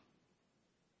life?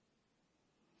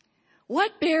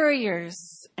 What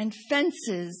barriers and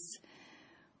fences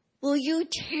will you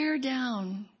tear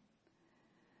down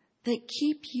that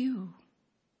keep you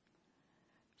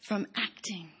from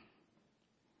acting,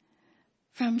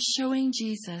 from showing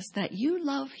Jesus that you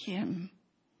love him?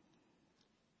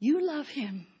 You love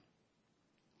him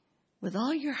with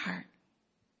all your heart,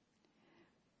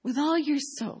 with all your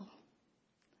soul,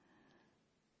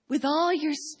 with all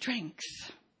your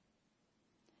strength,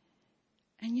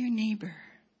 and your neighbor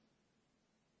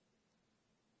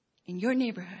in your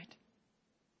neighborhood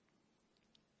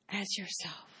as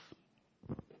yourself.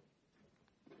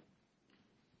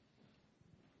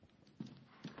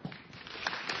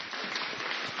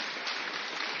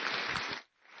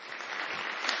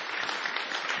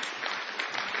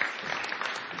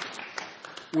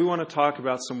 We want to talk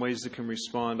about some ways that can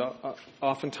respond.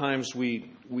 Oftentimes we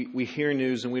hear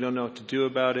news and we don't know what to do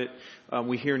about it.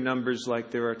 We hear numbers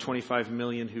like there are 25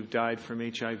 million who've died from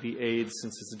HIV/AIDS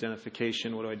since its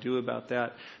identification. What do I do about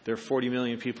that? There are 40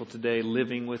 million people today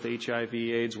living with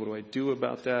HIV/AIDS. What do I do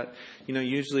about that? You know,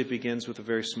 usually it begins with a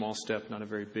very small step, not a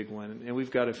very big one. And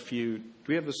we've got a few. Do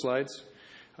we have the slides?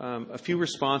 A few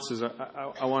responses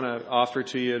I want to offer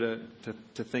to you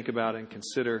to think about and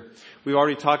consider. We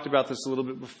already talked about this a little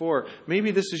bit before. Maybe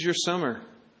this is your summer.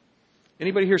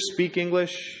 Anybody here speak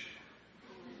English?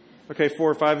 Okay,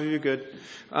 4 or 5 of you, good.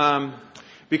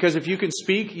 Because if you can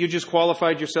speak, you just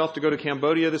qualified yourself to go to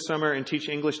Cambodia this summer and teach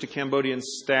English to Cambodian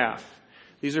staff.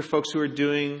 These are folks who are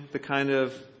doing the kind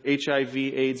of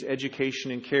HIV/AIDS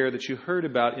education and care that you heard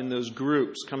about in those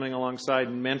groups, coming alongside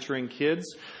and mentoring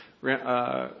kids.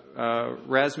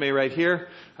 Razme right here,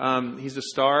 he's a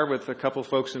star with a couple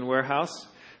folks in Warehouse.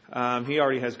 He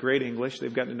already has great English.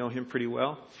 They've gotten to know him pretty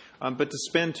well. But to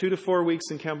spend 2 to 4 weeks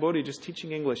in Cambodia just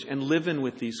teaching English and living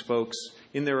with these folks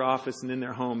in their office and in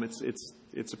their home,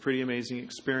 it's a pretty amazing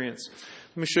experience.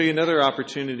 Let me show you another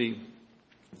opportunity.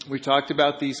 We talked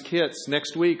about these kits.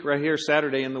 Next week, right here,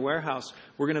 Saturday in the Warehouse,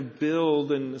 we're going to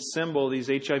build and assemble these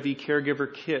HIV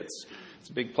caregiver kits. It's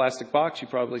a big plastic box.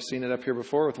 You've probably seen it up here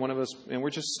before with one of us, and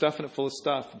we're just stuffing it full of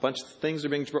stuff. A bunch of things are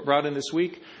being brought in this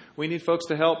week. We need folks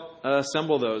to help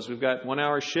assemble those. We've got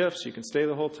 1-hour shifts. You can stay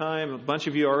the whole time. A bunch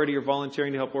of you already are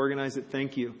volunteering to help organize it.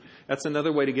 Thank you. That's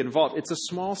another way to get involved. It's a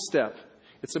small step.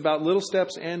 It's about little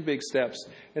steps and big steps.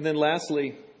 And then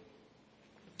lastly,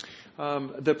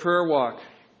 the prayer walk.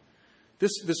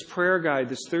 This prayer guide,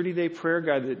 this 30-day prayer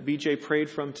guide that BJ prayed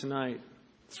from tonight,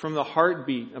 it's from the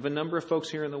heartbeat of a number of folks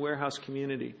here in the Warehouse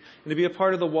community. And to be a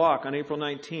part of the walk on April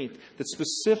 19th that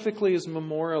specifically is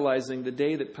memorializing the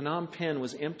day that Phnom Penh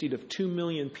was emptied of 2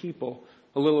 million people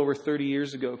a little over 30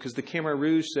 years ago, because the Khmer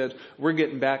Rouge said, we're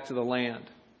getting back to the land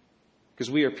because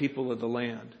we are people of the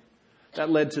land. That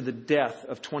led to the death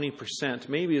of 20%,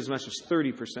 maybe as much as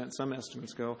 30%, some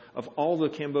estimates go, of all the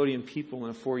Cambodian people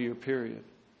in a 4-year period.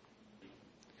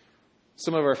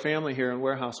 Some of our family here in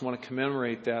Warehouse want to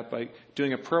commemorate that by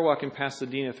doing a prayer walk in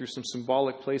Pasadena through some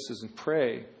symbolic places and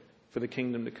pray for the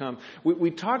kingdom to come. We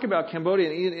talk about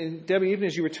Cambodia, and Debbie, even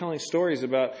as you were telling stories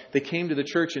about they came to the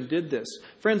church and did this.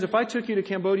 Friends, if I took you to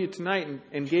Cambodia tonight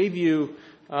and gave you,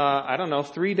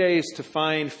 3 days to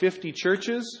find 50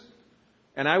 churches,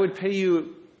 and I would pay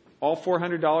you all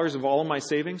 $400 of all of my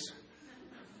savings,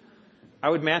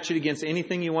 I would match it against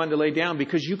anything you wanted to lay down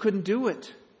because you couldn't do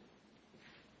it.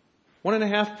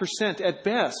 1.5% at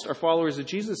best are followers of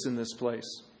Jesus in this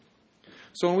place.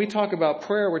 So when we talk about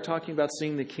prayer, we're talking about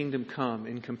seeing the kingdom come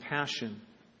in compassion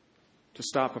to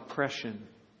stop oppression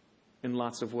in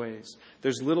lots of ways.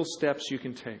 There's little steps you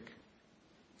can take.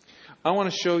 I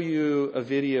want to show you a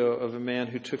video of a man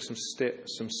who took some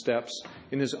steps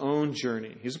in his own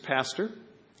journey. He's a pastor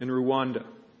in Rwanda.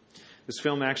 This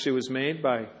film actually was made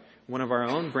by one of our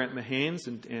own, Brent Mahanes,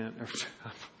 and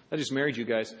I just married you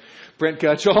guys. Brent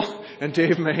Gutschall and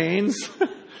Dave Mahanes.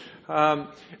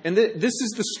 This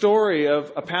is the story of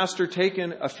a pastor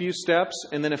taking a few steps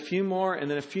and then a few more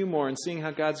and then a few more and seeing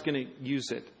how God's going to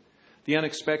use it. The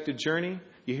unexpected journey.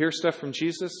 You hear stuff from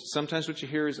Jesus. Sometimes what you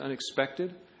hear is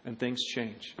unexpected and things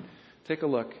change. Take a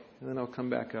look and then I'll come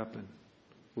back up and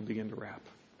we'll begin to wrap.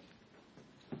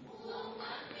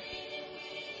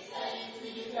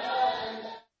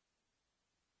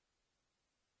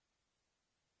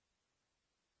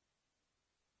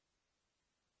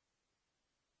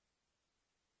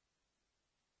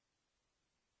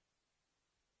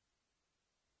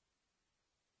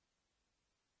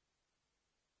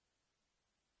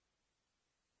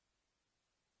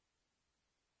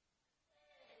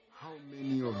 How How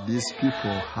many of these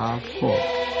people have hope?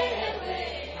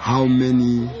 How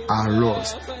many are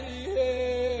lost?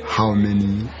 How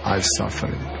many are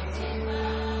suffering?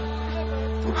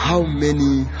 How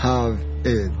many have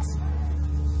AIDS?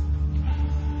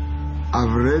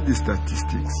 I've read the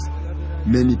statistics.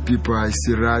 Many people I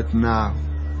see right now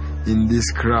in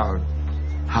this crowd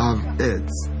have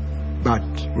AIDS. But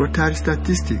what are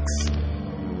statistics?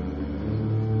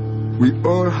 We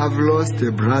all have lost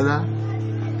a brother,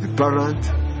 a parent,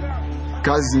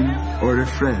 cousin, or a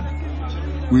friend.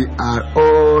 We are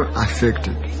all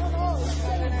affected.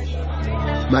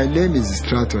 My name is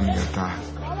Straton Gata.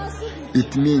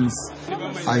 It means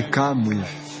I come with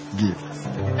gifts.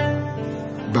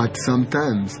 But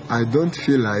sometimes I don't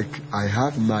feel like I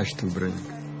have much to bring.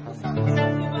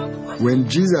 When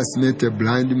Jesus met a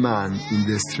blind man in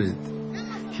the street,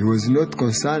 he was not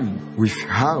concerned with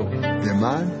how the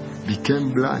man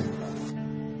became blind.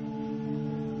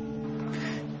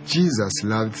 Jesus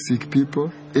loved sick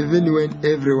people even when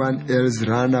everyone else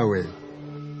ran away.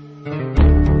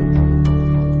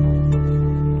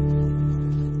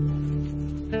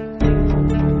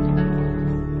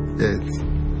 AIDS.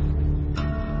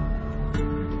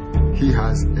 He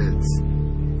has AIDS.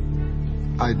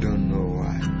 I don't know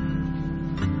why.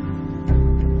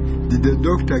 Did the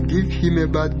doctor give him a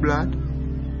bad blood?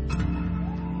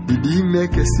 Did he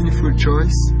make a sinful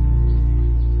choice?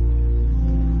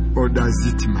 Or does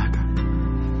it matter?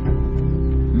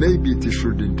 Maybe it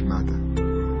shouldn't matter.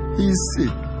 He is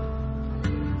sick.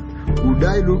 Would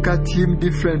I look at him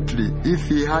differently if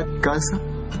he had cancer?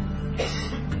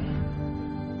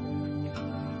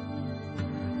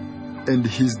 And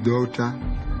his daughter,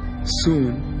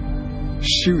 soon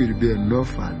she will be an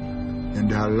orphan and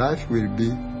her life will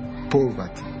be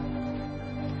poverty.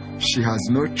 She has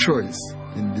no choice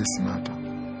in this matter.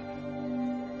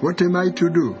 What am I to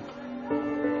do?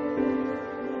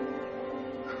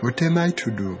 What am I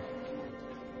to do?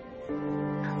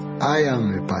 I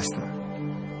am a pastor.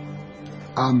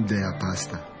 I'm their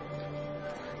pastor.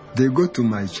 They go to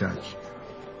my church.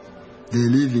 They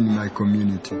live in my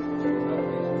community.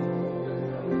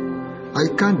 I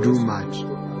can't do much.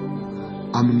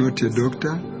 I'm not a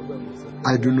doctor.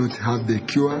 I do not have the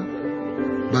cure.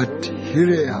 But here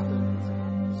I am.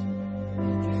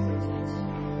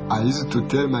 I used to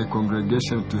tell my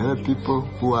congregation to help people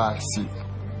who are sick.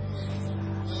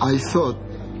 I thought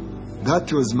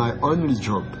that was my only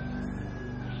job,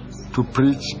 to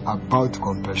preach about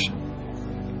compassion.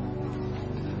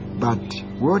 But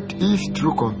what if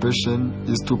true compassion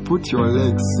is to put your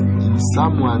legs in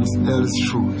someone else's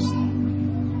shoes,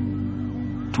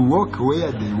 to walk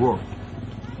where they walk?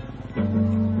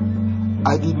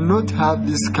 I did not have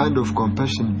this kind of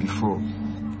compassion before.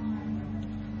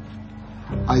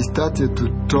 I started to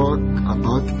talk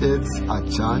about AIDS at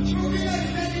church.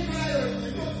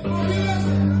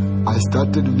 I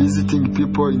started visiting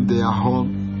people in their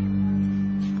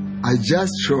home. I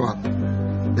just show up,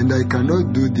 and I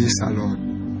cannot do this alone.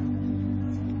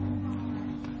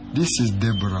 This is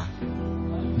Deborah.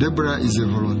 Deborah is a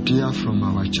volunteer from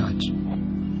our church.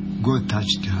 God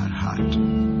touched her heart.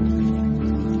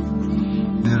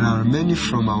 There are many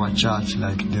from our church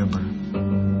like Deborah.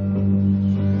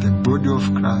 The body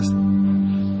of Christ,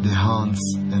 the hands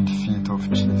and feet of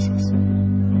Jesus.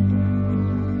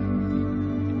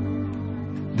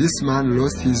 This man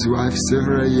lost his wife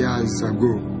several years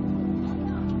ago.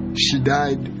 She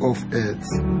died of AIDS.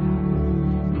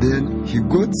 Then he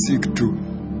got sick too.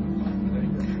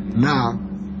 Now,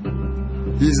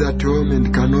 he's at home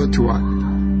and cannot work.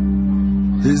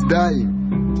 He's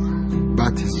dying,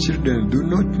 but his children do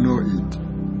not know it.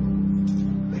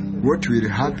 What will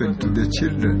happen to the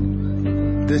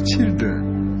children? The children,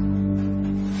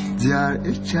 they are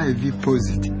HIV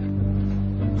positive.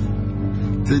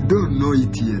 They don't know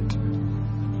it yet.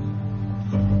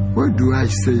 What do I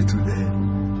say to them?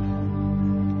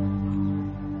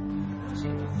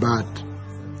 But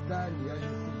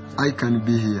I can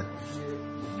be here,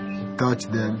 touch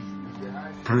them,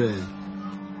 pray.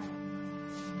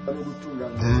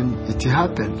 Then it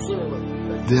happens.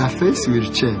 Their face will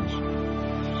change.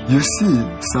 You see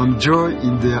some joy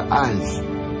in their eyes.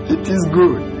 It is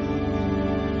good.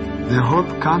 The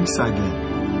hope comes again.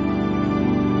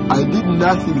 I did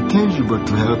nothing tangible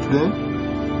to help them.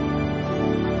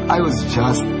 I was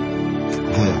just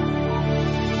there.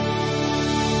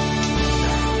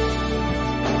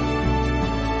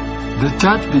 The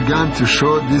church began to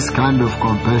show this kind of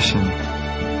compassion.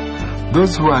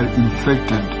 Those who are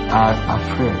infected are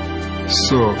afraid,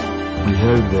 so we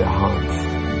held their hands.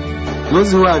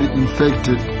 Those who are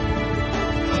infected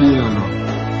feel alone,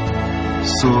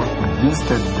 so we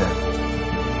visited them.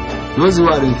 Those who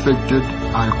are infected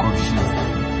are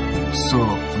confused, so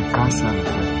we can't serve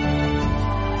them.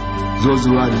 Those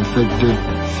who are infected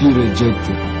feel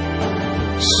rejected,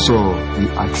 so we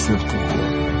accepted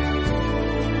them.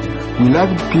 We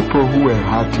loved people who were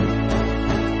hurting.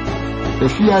 A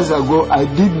few years ago, I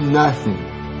did nothing.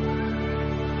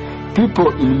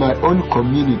 People in my own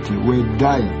community were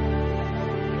dying.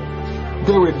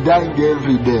 They were dying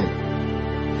every day.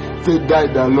 They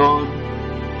died alone.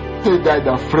 They died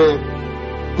afraid.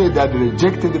 They died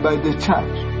rejected by the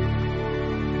church.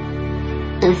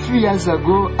 A few years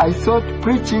ago, I thought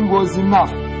preaching was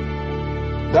enough.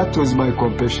 That was my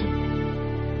compassion.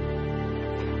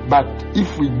 But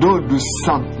if we don't do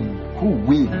something, who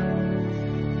will?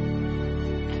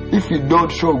 If we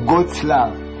don't show God's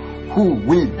love, who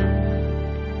will?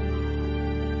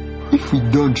 If we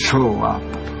don't show up,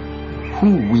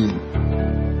 who will?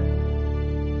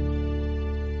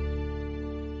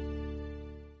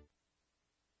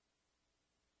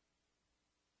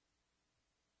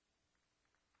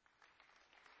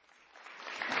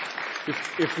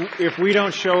 If we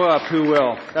don't show up, who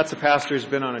will? That's a pastor who's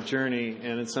been on a journey,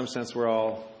 and in some sense we're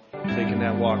all taking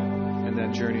that walk and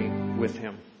that journey with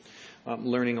him,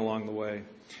 learning along the way.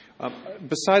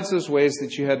 Besides those ways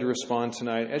that you had to respond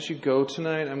tonight, as you go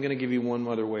tonight, I'm going to give you one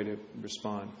other way to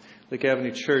respond. Lake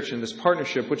Avenue Church and this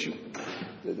partnership, which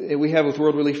we have with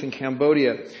World Relief in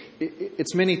Cambodia,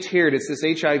 it's many-tiered. It's this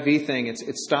HIV thing.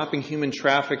 It's stopping human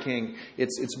trafficking.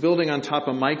 It's building on top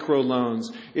of microloans.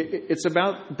 It's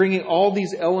about bringing all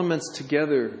these elements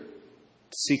together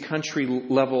to see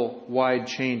country-level wide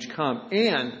change come,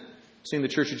 and seeing the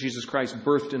Church of Jesus Christ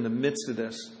birthed in the midst of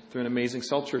this through an amazing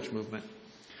cell church movement.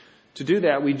 To do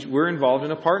that, we're involved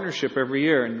in a partnership every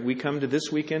year, and we come to this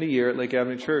weekend a year at Lake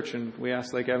Avenue Church, and we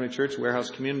ask Lake Avenue Church Warehouse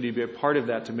Community to be a part of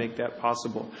that to make that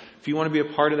possible. If you want to be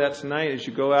a part of that tonight, as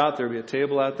you go out, there'll be a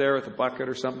table out there with a bucket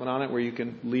or something on it where you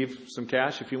can leave some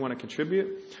cash if you want to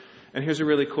contribute. And here's a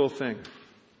really cool thing.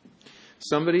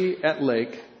 Somebody at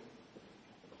Lake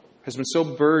has been so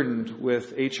burdened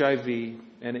with HIV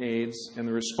and AIDS and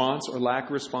the response or lack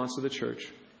of response of the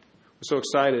church. We're so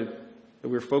excited that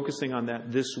we're focusing on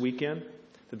that this weekend,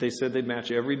 that they said they'd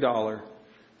match every dollar,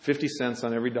 50 cents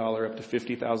on every dollar, up to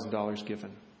 $50,000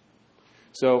 given.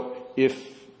 So if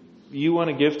you want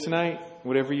to give tonight,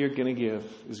 whatever you're going to give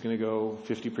is going to go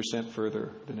 50%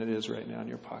 further than it is right now in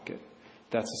your pocket.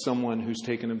 That's someone who's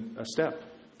taken a step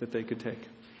that they could take.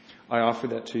 I offer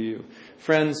that to you.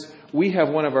 Friends, we have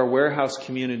one of our warehouse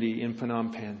community in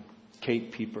Phnom Penh,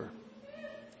 Kate Pieper.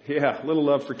 Yeah, a little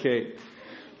love for Kate.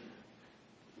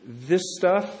 This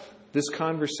stuff, this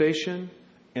conversation,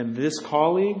 and this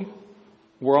colleague,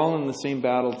 we're all in the same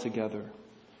battle together.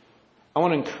 I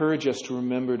want to encourage us to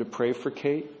remember to pray for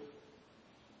Kate.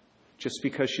 Just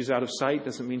because she's out of sight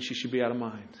doesn't mean she should be out of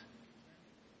mind.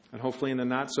 And hopefully in the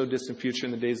not so distant future,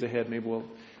 in the days ahead, maybe we'll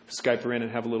Skype her in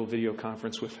and have a little video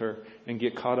conference with her and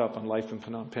get caught up on life in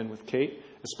Phnom Penh with Kate,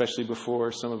 especially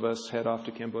before some of us head off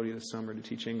to Cambodia this summer to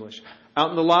teach English.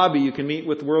 Out in the lobby, you can meet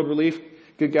with World Relief.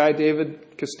 Good guy,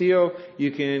 David Castillo.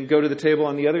 You can go to the table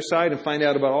on the other side and find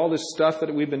out about all this stuff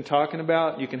that we've been talking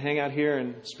about. You can hang out here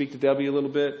and speak to Debbie a little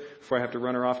bit before I have to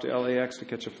run her off to LAX to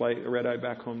catch a red-eye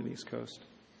back home to the East Coast.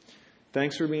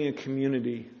 Thanks for being a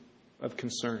community of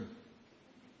concern.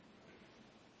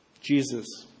 Jesus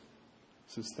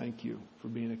says thank you for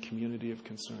being a community of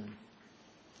concern.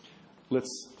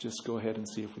 Let's just go ahead and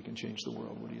see if we can change the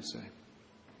world. What do you say?